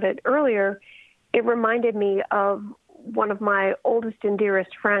talking about it earlier, it reminded me of one of my oldest and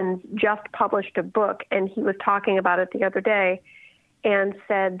dearest friends just published a book, and he was talking about it the other day and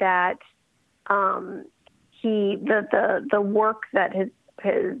said that the work that his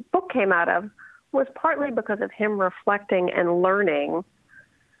book came out of was partly because of him reflecting and learning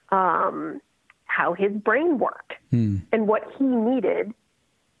how his brain worked and what he needed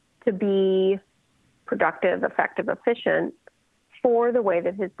to be productive, effective, efficient for the way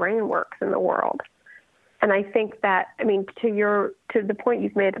that his brain works in the world. And I think that, I mean, to the point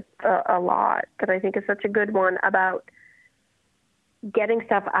you've made a lot that I think is such a good one about getting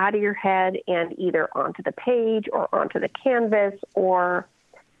stuff out of your head and either onto the page or onto the canvas or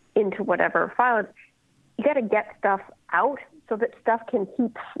into whatever file. You got to get stuff out so that stuff can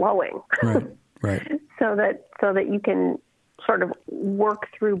keep flowing. Right. so that you can sort of work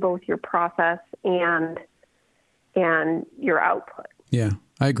through both your process and your output. Yeah,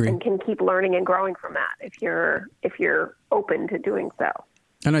 I agree. And can keep learning and growing from that if you're open to doing so.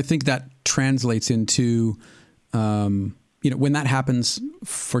 And I think that translates into, when that happens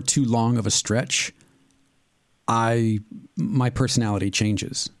for too long of a stretch, my personality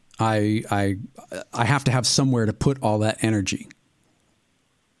changes. I have to have somewhere to put all that energy.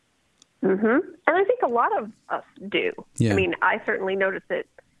 Mm-hmm. And I think a lot of us do. Yeah. I mean, I certainly notice it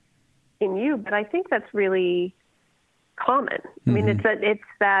in you, but I think that's really common. I mean, it's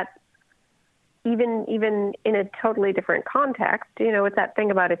that even in a totally different context, it's that thing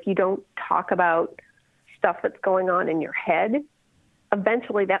about if you don't talk about stuff that's going on in your head,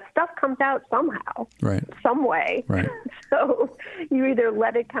 eventually that stuff comes out somehow, right? Some way. Right. So you either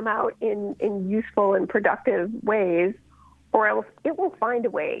let it come out in useful and productive ways, or else it will find a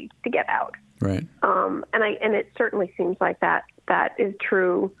way to get out. Right. And it certainly seems like that is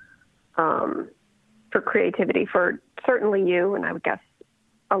true for creativity, for certainly you, and I would guess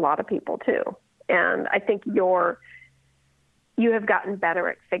a lot of people too. And I think you have gotten better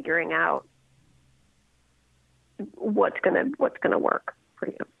at figuring out what's gonna work for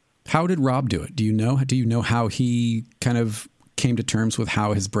you. How did Rob do it? Do you know how he kind of came to terms with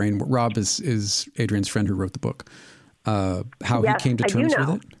how his brain? Rob is Adrian's friend who wrote the book. How he came to terms with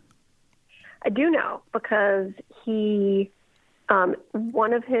it? I do know because he,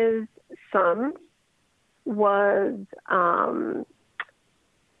 one of his sons was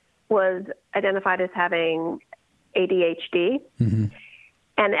identified as having ADHD. Mm-hmm.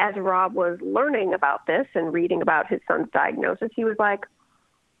 And as Rob was learning about this and reading about his son's diagnosis, he was like,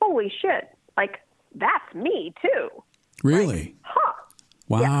 holy shit, like, that's me too. Really? Like,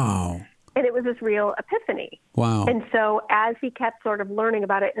 Wow. Yeah. And it was this real epiphany. Wow. And so as he kept sort of learning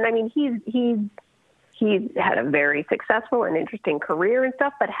about it, and I mean, he's had a very successful and interesting career and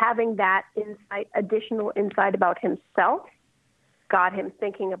stuff, but having that additional insight about himself got him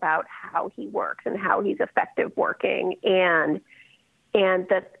thinking about how he works and how he's effective working and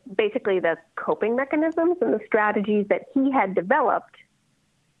that basically the coping mechanisms and the strategies that he had developed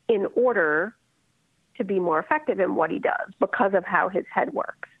in order to be more effective in what he does because of how his head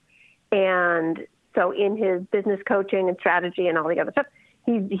works. And so in his business coaching and strategy and all the other stuff,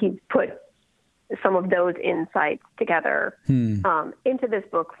 he's put some of those insights together into this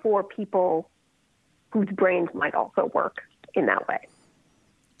book for people whose brains might also work in that way.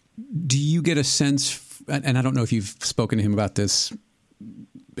 Do you get a sense, and I don't know if you've spoken to him about this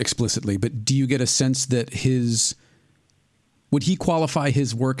explicitly, but do you get a sense that would he qualify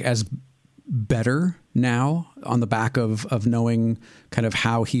his work as better now on the back of knowing kind of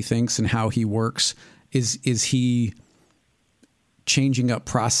how he thinks and how he works? Is he changing up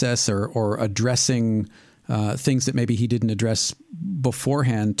process or addressing things that maybe he didn't address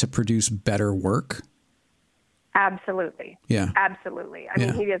beforehand to produce better work? Absolutely. Yeah. Absolutely. I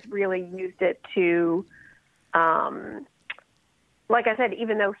mean, he just really used it to, like I said,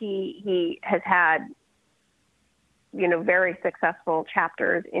 even though he has had, very successful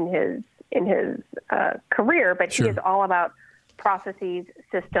chapters in his career, but Sure. he is all about processes,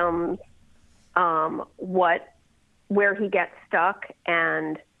 systems, where he gets stuck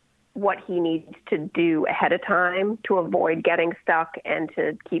and what he needs to do ahead of time to avoid getting stuck and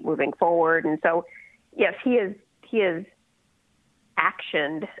to keep moving forward. And so, yes, he is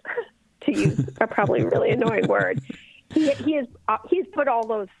actioned, to use a probably really annoying word. He's put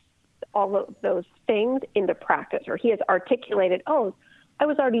all of those things into practice, or he has articulated, oh, I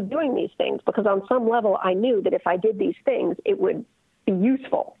was already doing these things because on some level I knew that if I did these things, it would be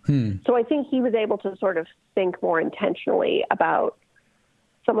useful. So I think he was able to sort of think more intentionally about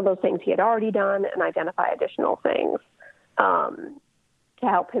some of those things he had already done and identify additional things to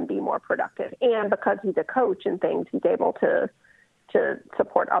help him be more productive. And because he's a coach and things, he's able to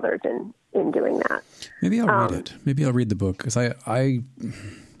support others in doing that. Maybe I'll read it. Maybe I'll read the book because I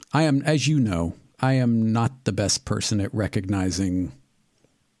am, as you know, I am not the best person at recognizing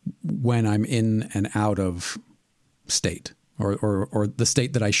when I'm in and out of state or the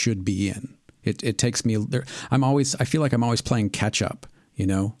state that I should be in. It takes me there. I feel like I'm always playing catch up, you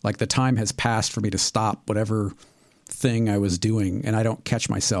know, like the time has passed for me to stop whatever thing I was doing, and I don't catch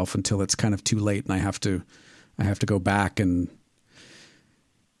myself until it's kind of too late, and I have to go back and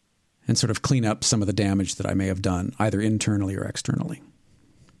sort of clean up some of the damage that I may have done, either internally or externally.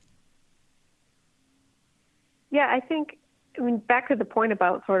 Yeah, I mean, back to the point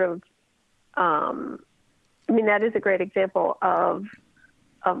about sort of, that is a great example of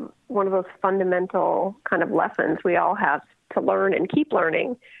one of those fundamental kind of lessons we all have to learn and keep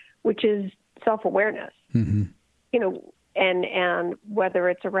learning, which is self-awareness. Mm-hmm. You know, and whether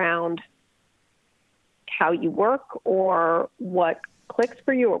it's around how you work or what clicks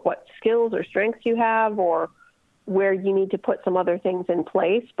for you or what skills or strengths you have or where you need to put some other things in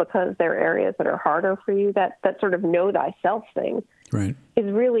place because there are areas that are harder for you, that sort of know thyself thing right. is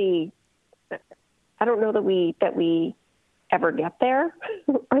really, I don't know that we ever get there,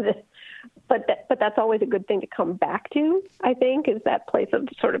 but that's always a good thing to come back to, I think, is that place of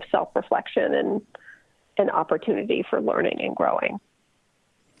sort of self-reflection and an opportunity for learning and growing.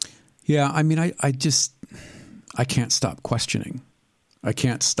 Yeah, I mean, I can't stop questioning. I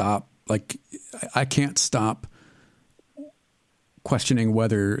can't stop questioning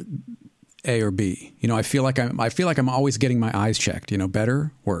whether A or B. You know, I feel like I'm always getting my eyes checked, you know,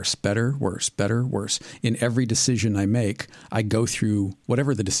 better, worse, better, worse, better, worse. In every decision I make, I go through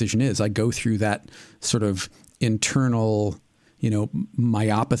whatever the decision is. I go through that sort of internal, you know,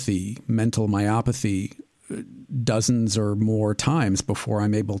 mental myopathy dozens or more times before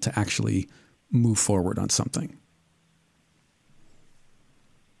I'm able to actually move forward on something.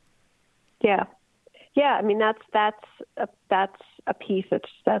 Yeah. Yeah. I mean, that's a piece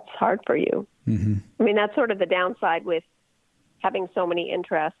that's hard for you. Mm-hmm. I mean, that's sort of the downside with having so many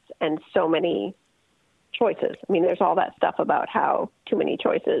interests and so many choices. I mean, there's all that stuff about how too many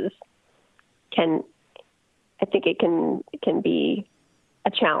choices can be a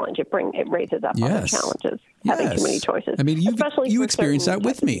challenge. It raises up other challenges, having too many choices. I mean, you experience that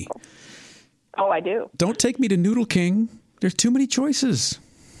with me. People. Oh, I do. Don't take me to Noodle King. There's too many choices.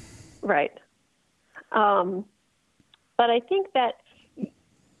 Right. But I think that,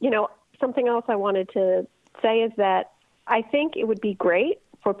 you know, something else I wanted to say is that I think it would be great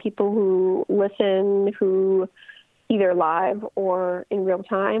for people who listen, who either live or in real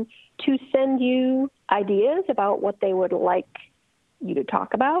time, to send you ideas about what they would like you to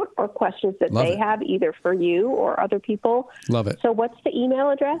talk about or questions that they have either for you or other people. Love it. So what's the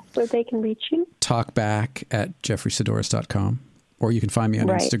email address where they can reach you? talkback@jeffreysidoris.com. Or you can find me on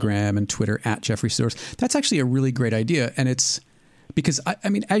Instagram and Twitter @JeffreySidoris. That's actually a really great idea. And it's because, I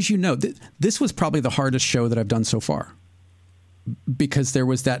mean, as you know, this was probably the hardest show that I've done so far, because there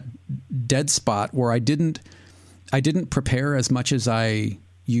was that dead spot where I didn't prepare as much as I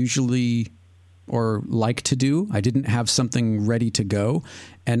usually or like to do. I didn't have something ready to go.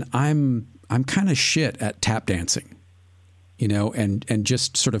 And I'm kind of shit at tap dancing. You know, and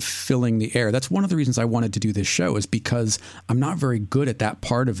just sort of filling the air. That's one of the reasons I wanted to do this show, is because I'm not very good at that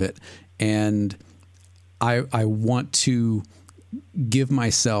part of it. And I want to give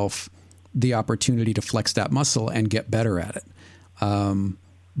myself the opportunity to flex that muscle and get better at it.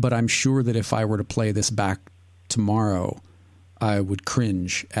 But I'm sure that if I were to play this back tomorrow, I would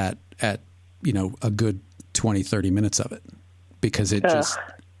cringe at you know, a good 20, 30 minutes of it, because it just,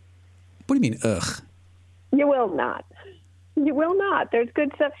 what do you mean, ugh? You will not. You will not. There's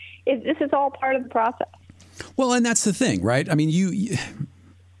good stuff. This is all part of the process. Well, and that's the thing, right? I mean, you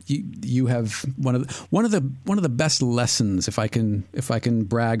have one of the best lessons. If I can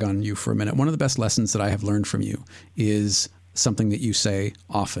brag on you for a minute, one of the best lessons that I have learned from you is something that you say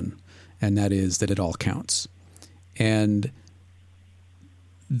often, and that is that it all counts. And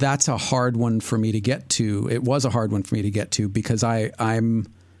that's a hard one for me to get to. It was a hard one for me to get to, because I'm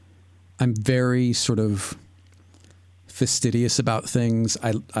very sort of fastidious about things.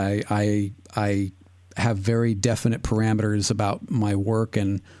 I have very definite parameters about my work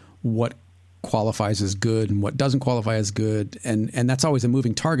and what qualifies as good and what doesn't qualify as good. And that's always a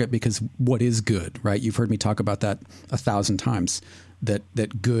moving target, because what is good, right? You've heard me talk about that 1,000 times,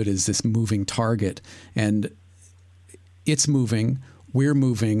 that good is this moving target, and it's moving. We're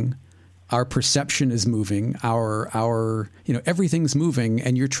moving. Our perception is moving. Our you know, everything's moving,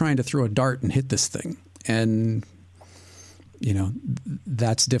 and you're trying to throw a dart and hit this thing. And you know,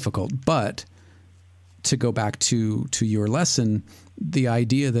 that's difficult. But to go back to your lesson, the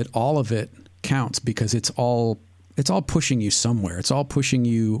idea that all of it counts, because it's all pushing you somewhere. It's all pushing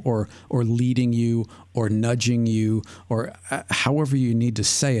you or leading you or nudging you or however you need to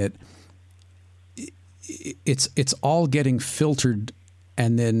say it. It's all getting filtered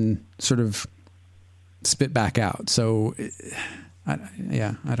and then sort of spit back out. So, I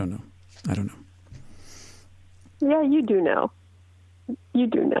don't know. Yeah, you do know.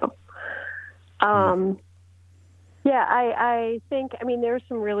 Yeah, I think, there's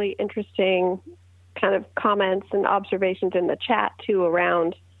some really interesting kind of comments and observations in the chat too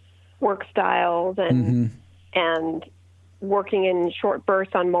around work styles and working in short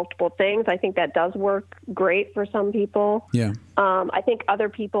bursts on multiple things. I think that does work great for some people. Yeah. I think other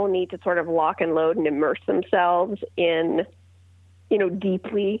people need to sort of lock and load and immerse themselves in,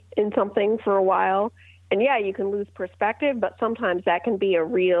 deeply in something for a while. And yeah, you can lose perspective, but sometimes that can be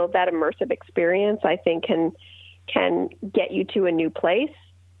that immersive experience, I think can get you to a new place,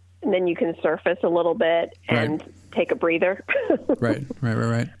 and then you can surface a little bit and take a breather. Right.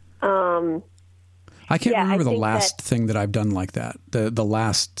 I can't remember the last thing that I've done like that. The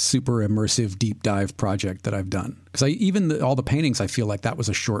last super immersive deep dive project that I've done, because all the paintings, I feel like that was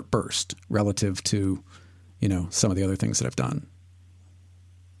a short burst relative to, some of the other things that I've done.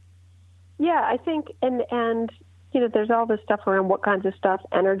 Yeah, I think, and there's all this stuff around what kinds of stuff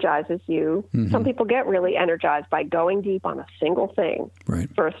energizes you. Mm-hmm. Some people get really energized by going deep on a single thing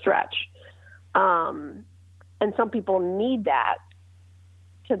for a stretch. And some people need that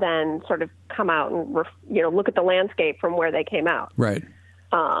to then sort of come out and, look at the landscape from where they came out. Right.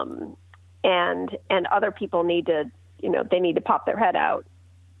 And other people need to, they need to pop their head out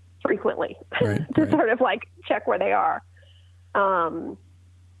frequently to sort of like check where they are.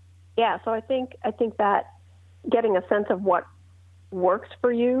 Yeah. So I think that getting a sense of what works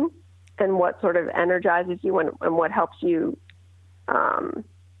for you and what sort of energizes you and what helps you,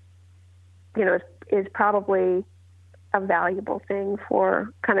 is probably a valuable thing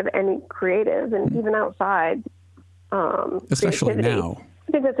for kind of any creative and even outside. Especially now.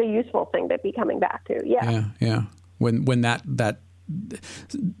 I think that's a useful thing to be coming back to. Yeah. Yeah. When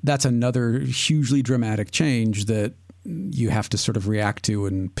that's another hugely dramatic change that you have to sort of react to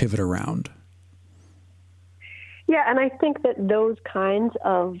and pivot around. Yeah, and I think that those kinds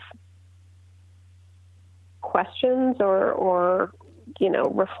of questions or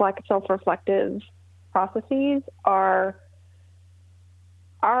self-reflective processes are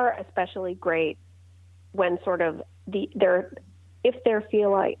especially great when sort of if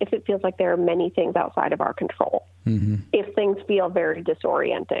it feels like there are many things outside of our control. Mm-hmm. If things feel very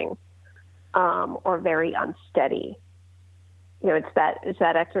disorienting or very unsteady, it's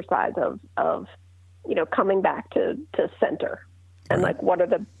that exercise of coming back to center and like what are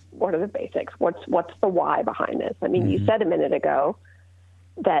the basics? What's the why behind this? I mean, you said a minute ago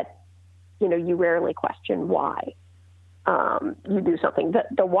that you rarely question why you do something.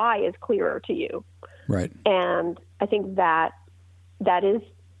 The why is clearer to you, right? And I think that is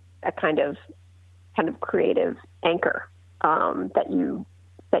a kind of creative anchor that you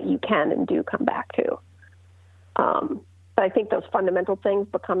can and do come back to. But I think those fundamental things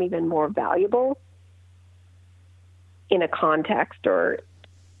become even more valuable in a context or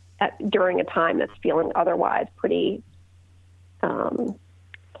during a time that's feeling otherwise pretty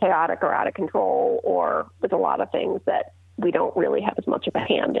chaotic or out of control, or with a lot of things that we don't really have as much of a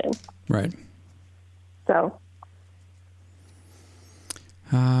hand in. Right. So.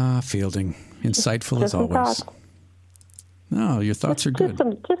 Fielding. Insightful as always. Thoughts. No, your thoughts are good.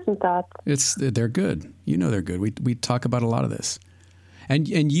 Just some thoughts. They're good. They're good. We talk about a lot of this. And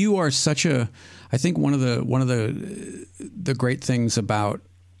you are I think one of the great things about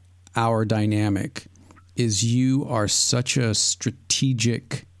our dynamic is you are such a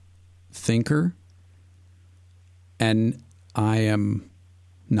strategic thinker, and I am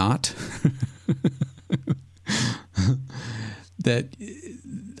not. That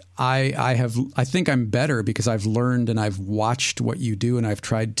I think I'm better because I've learned and I've watched what you do, and I've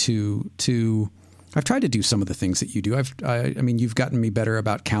tried to do some of the things that you do. You've gotten me better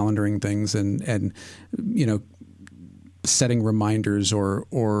about calendaring things and setting reminders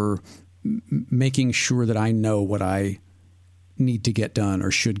or making sure that I know what I need to get done or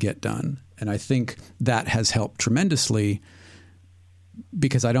should get done. And I think that has helped tremendously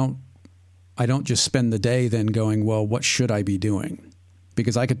because I don't just spend the day then going, well, what should I be doing?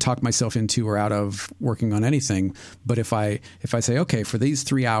 Because I could talk myself into or out of working on anything. But if I say, okay, for these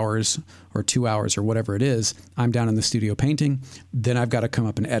 3 hours or 2 hours or whatever it is, I'm down in the studio painting, then I've got to come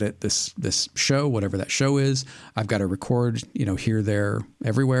up and edit this show, whatever that show is. I've got to record, here, there,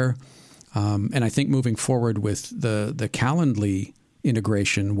 everywhere. And I think moving forward with the Calendly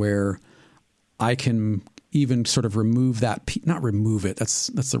integration where I can even sort of remove that, not remove it, that's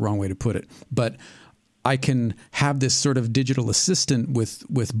the wrong way to put it, but I can have this sort of digital assistant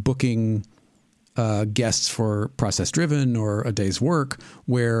with booking guests for Process Driven or a day's work,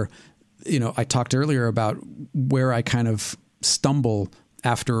 where, I talked earlier about where I kind of stumble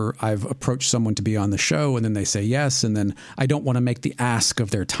after I've approached someone to be on the show and then they say yes, and then I don't want to make the ask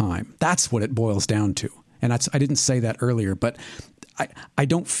of their time. That's what it boils down to. And I didn't say that earlier, but I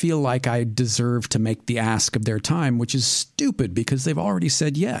don't feel like I deserve to make the ask of their time, which is stupid because they've already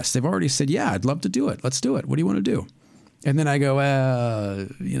said yes. They've already said, yeah, I'd love to do it. Let's do it. What do you want to do? And then I go,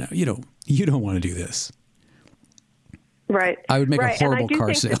 you don't want to do this. Right. I would make a horrible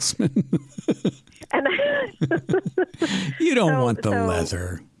car salesman. You don't want the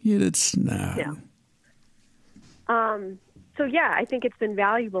leather. It's no. Yeah. So yeah, I think it's been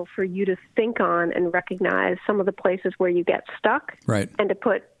valuable for you to think on and recognize some of the places where you get stuck, right? And to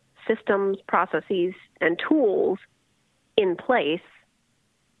put systems, processes, and tools in place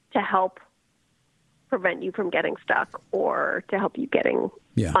to help prevent you from getting stuck or to help you getting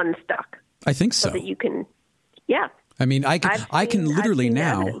unstuck. I think so. So that you can, yeah. I mean, I can literally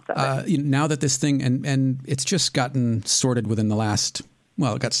now, now that this thing, and it's just gotten sorted within the last,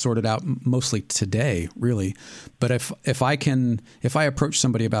 well, it got sorted out mostly today, really. But if I approach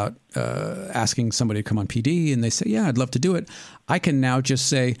somebody about asking somebody to come on PD and they say, yeah, I'd love to do it, I can now just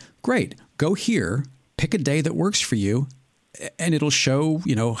say, great, go here, pick a day that works for you, and it'll show,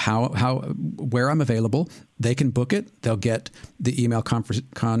 where I'm available. They can book it. They'll get the email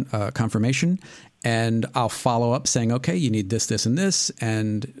confirmation. And I'll follow up saying, okay, you need this, this, and this.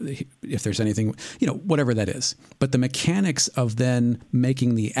 And if there's anything, whatever that is. But the mechanics of then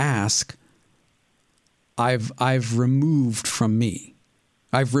making the ask, I've removed from me.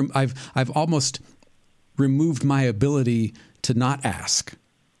 I've almost removed my ability to not ask,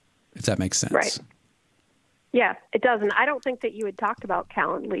 if that makes sense. Right. Yeah, it does. And I don't think that you had talked about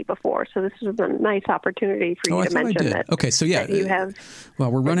Calendly before, so this is a nice opportunity for you to mention that. Okay, so yeah, that you have. Well,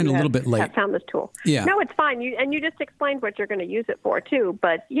 we're running a little bit late. Have found this tool. Yeah. No, it's fine. You just explained what you're going to use it for too.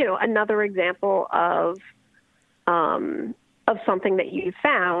 But another example of something that you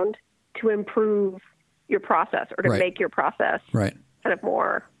found to improve your process or to make your process kind of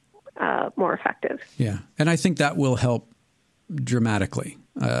more effective. Yeah, and I think that will help dramatically.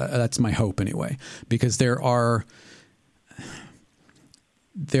 That's my hope anyway, because there are,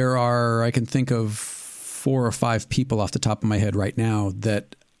 I can think of 4 or 5 people off the top of my head right now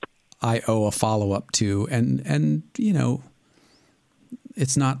that I owe a follow-up to. And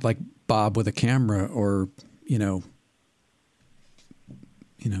it's not like Bob with a camera or,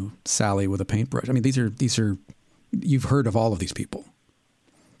 Sally with a paintbrush. I mean, these are, you've heard of all of these people.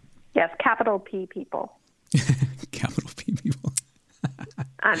 Yes. Capital P people. Capital P people.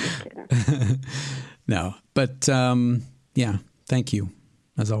 I'm just kidding. No, but thank you,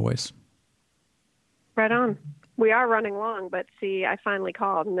 as always. Right on. We are running long, but see, I finally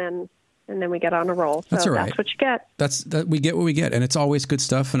called, and then we get on a roll. So that's all right. That's what you get. We get what we get, and it's always good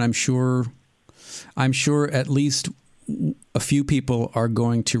stuff. And I'm sure at least a few people are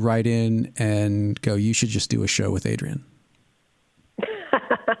going to write in and go, "You should just do a show with Adrian."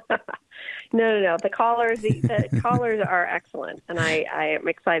 No. The callers are excellent, and I am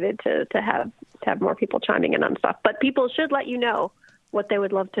excited to have more people chiming in on stuff. But people should let you know what they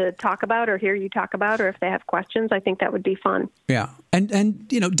would love to talk about or hear you talk about, or if they have questions. I think that would be fun. Yeah, and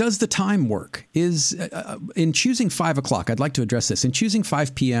does the time work? Is in choosing 5 o'clock? I'd like to address this. In choosing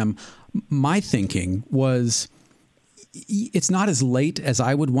 5 p.m., my thinking was it's not as late as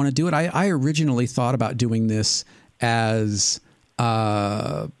I would want to do it. I originally thought about doing this as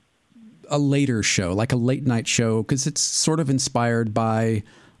a later show, like a late night show, because it's sort of inspired by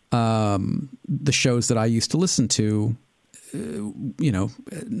the shows that I used to listen to,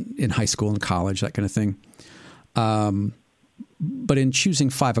 in high school and college, that kind of thing. But in choosing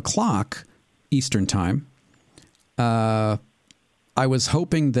 5 o'clock Eastern time, I was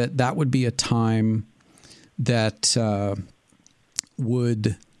hoping that would be a time that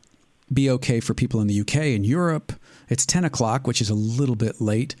would be okay for people in the UK and Europe. It's 10 o'clock, which is a little bit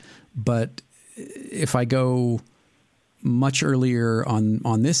late. But if I go much earlier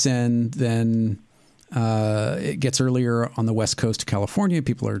on this end, then it gets earlier on the West Coast of California.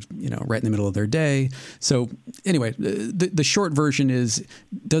 People are, right in the middle of their day. So anyway, the short version is,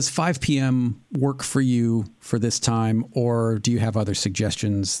 does 5 p.m. work for you for this time, or do you have other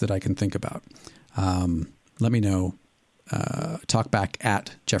suggestions that I can think about? Let me know. Talkback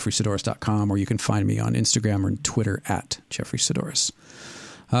at jeffreysidoris.com, or you can find me on Instagram or Twitter at jeffreysidoris.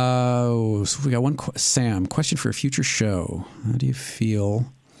 So we got one. Sam, question for a future show. How do you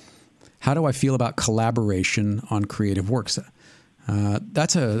feel how do I feel about collaboration on creative works?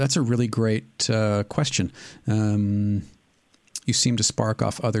 That's a really great question. You seem to spark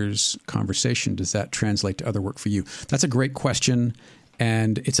off others' conversation. Does that translate to other work for you? That's a great question,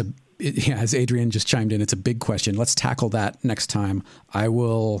 and as Adrian just chimed in, it's a big question. Let's tackle that next time. I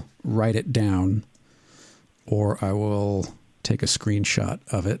will write it down, or I will take a screenshot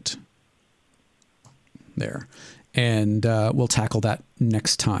of it there, and we'll tackle that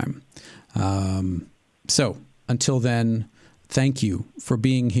next time. So until then, thank you for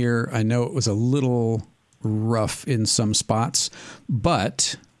being here. I know it was a little rough in some spots,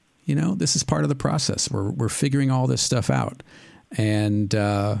 but this is part of the process. We're figuring all this stuff out, and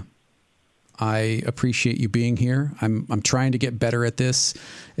I appreciate you being here. I'm trying to get better at this.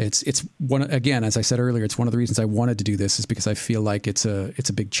 It's one, again, as I said earlier, it's one of the reasons I wanted to do this, is because I feel like it's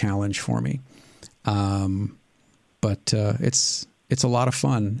a big challenge for me. But it's a lot of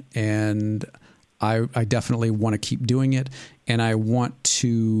fun, and I definitely want to keep doing it, and I want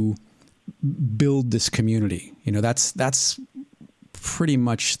to build this community. That's pretty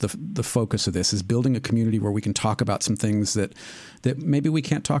much the focus of this, is building a community where we can talk about some things that maybe we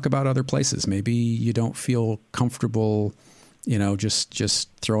can't talk about other places. Maybe you don't feel comfortable, just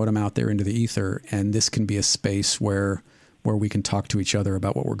throwing them out there into the ether. And this can be a space where we can talk to each other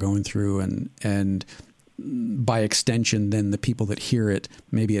about what we're going through, and by extension, then the people that hear it,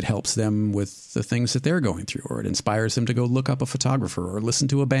 maybe it helps them with the things that they're going through, or it inspires them to go look up a photographer, or listen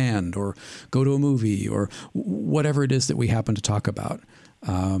to a band, or go to a movie, or whatever it is that we happen to talk about.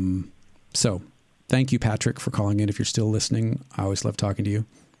 So thank you, Patrick, for calling in. If you're still listening, I always love talking to you.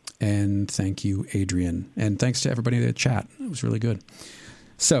 And thank you, Adrian. And thanks to everybody in the chat. It was really good.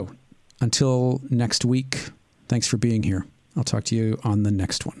 So until next week, thanks for being here. I'll talk to you on the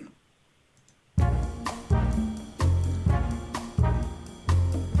next one.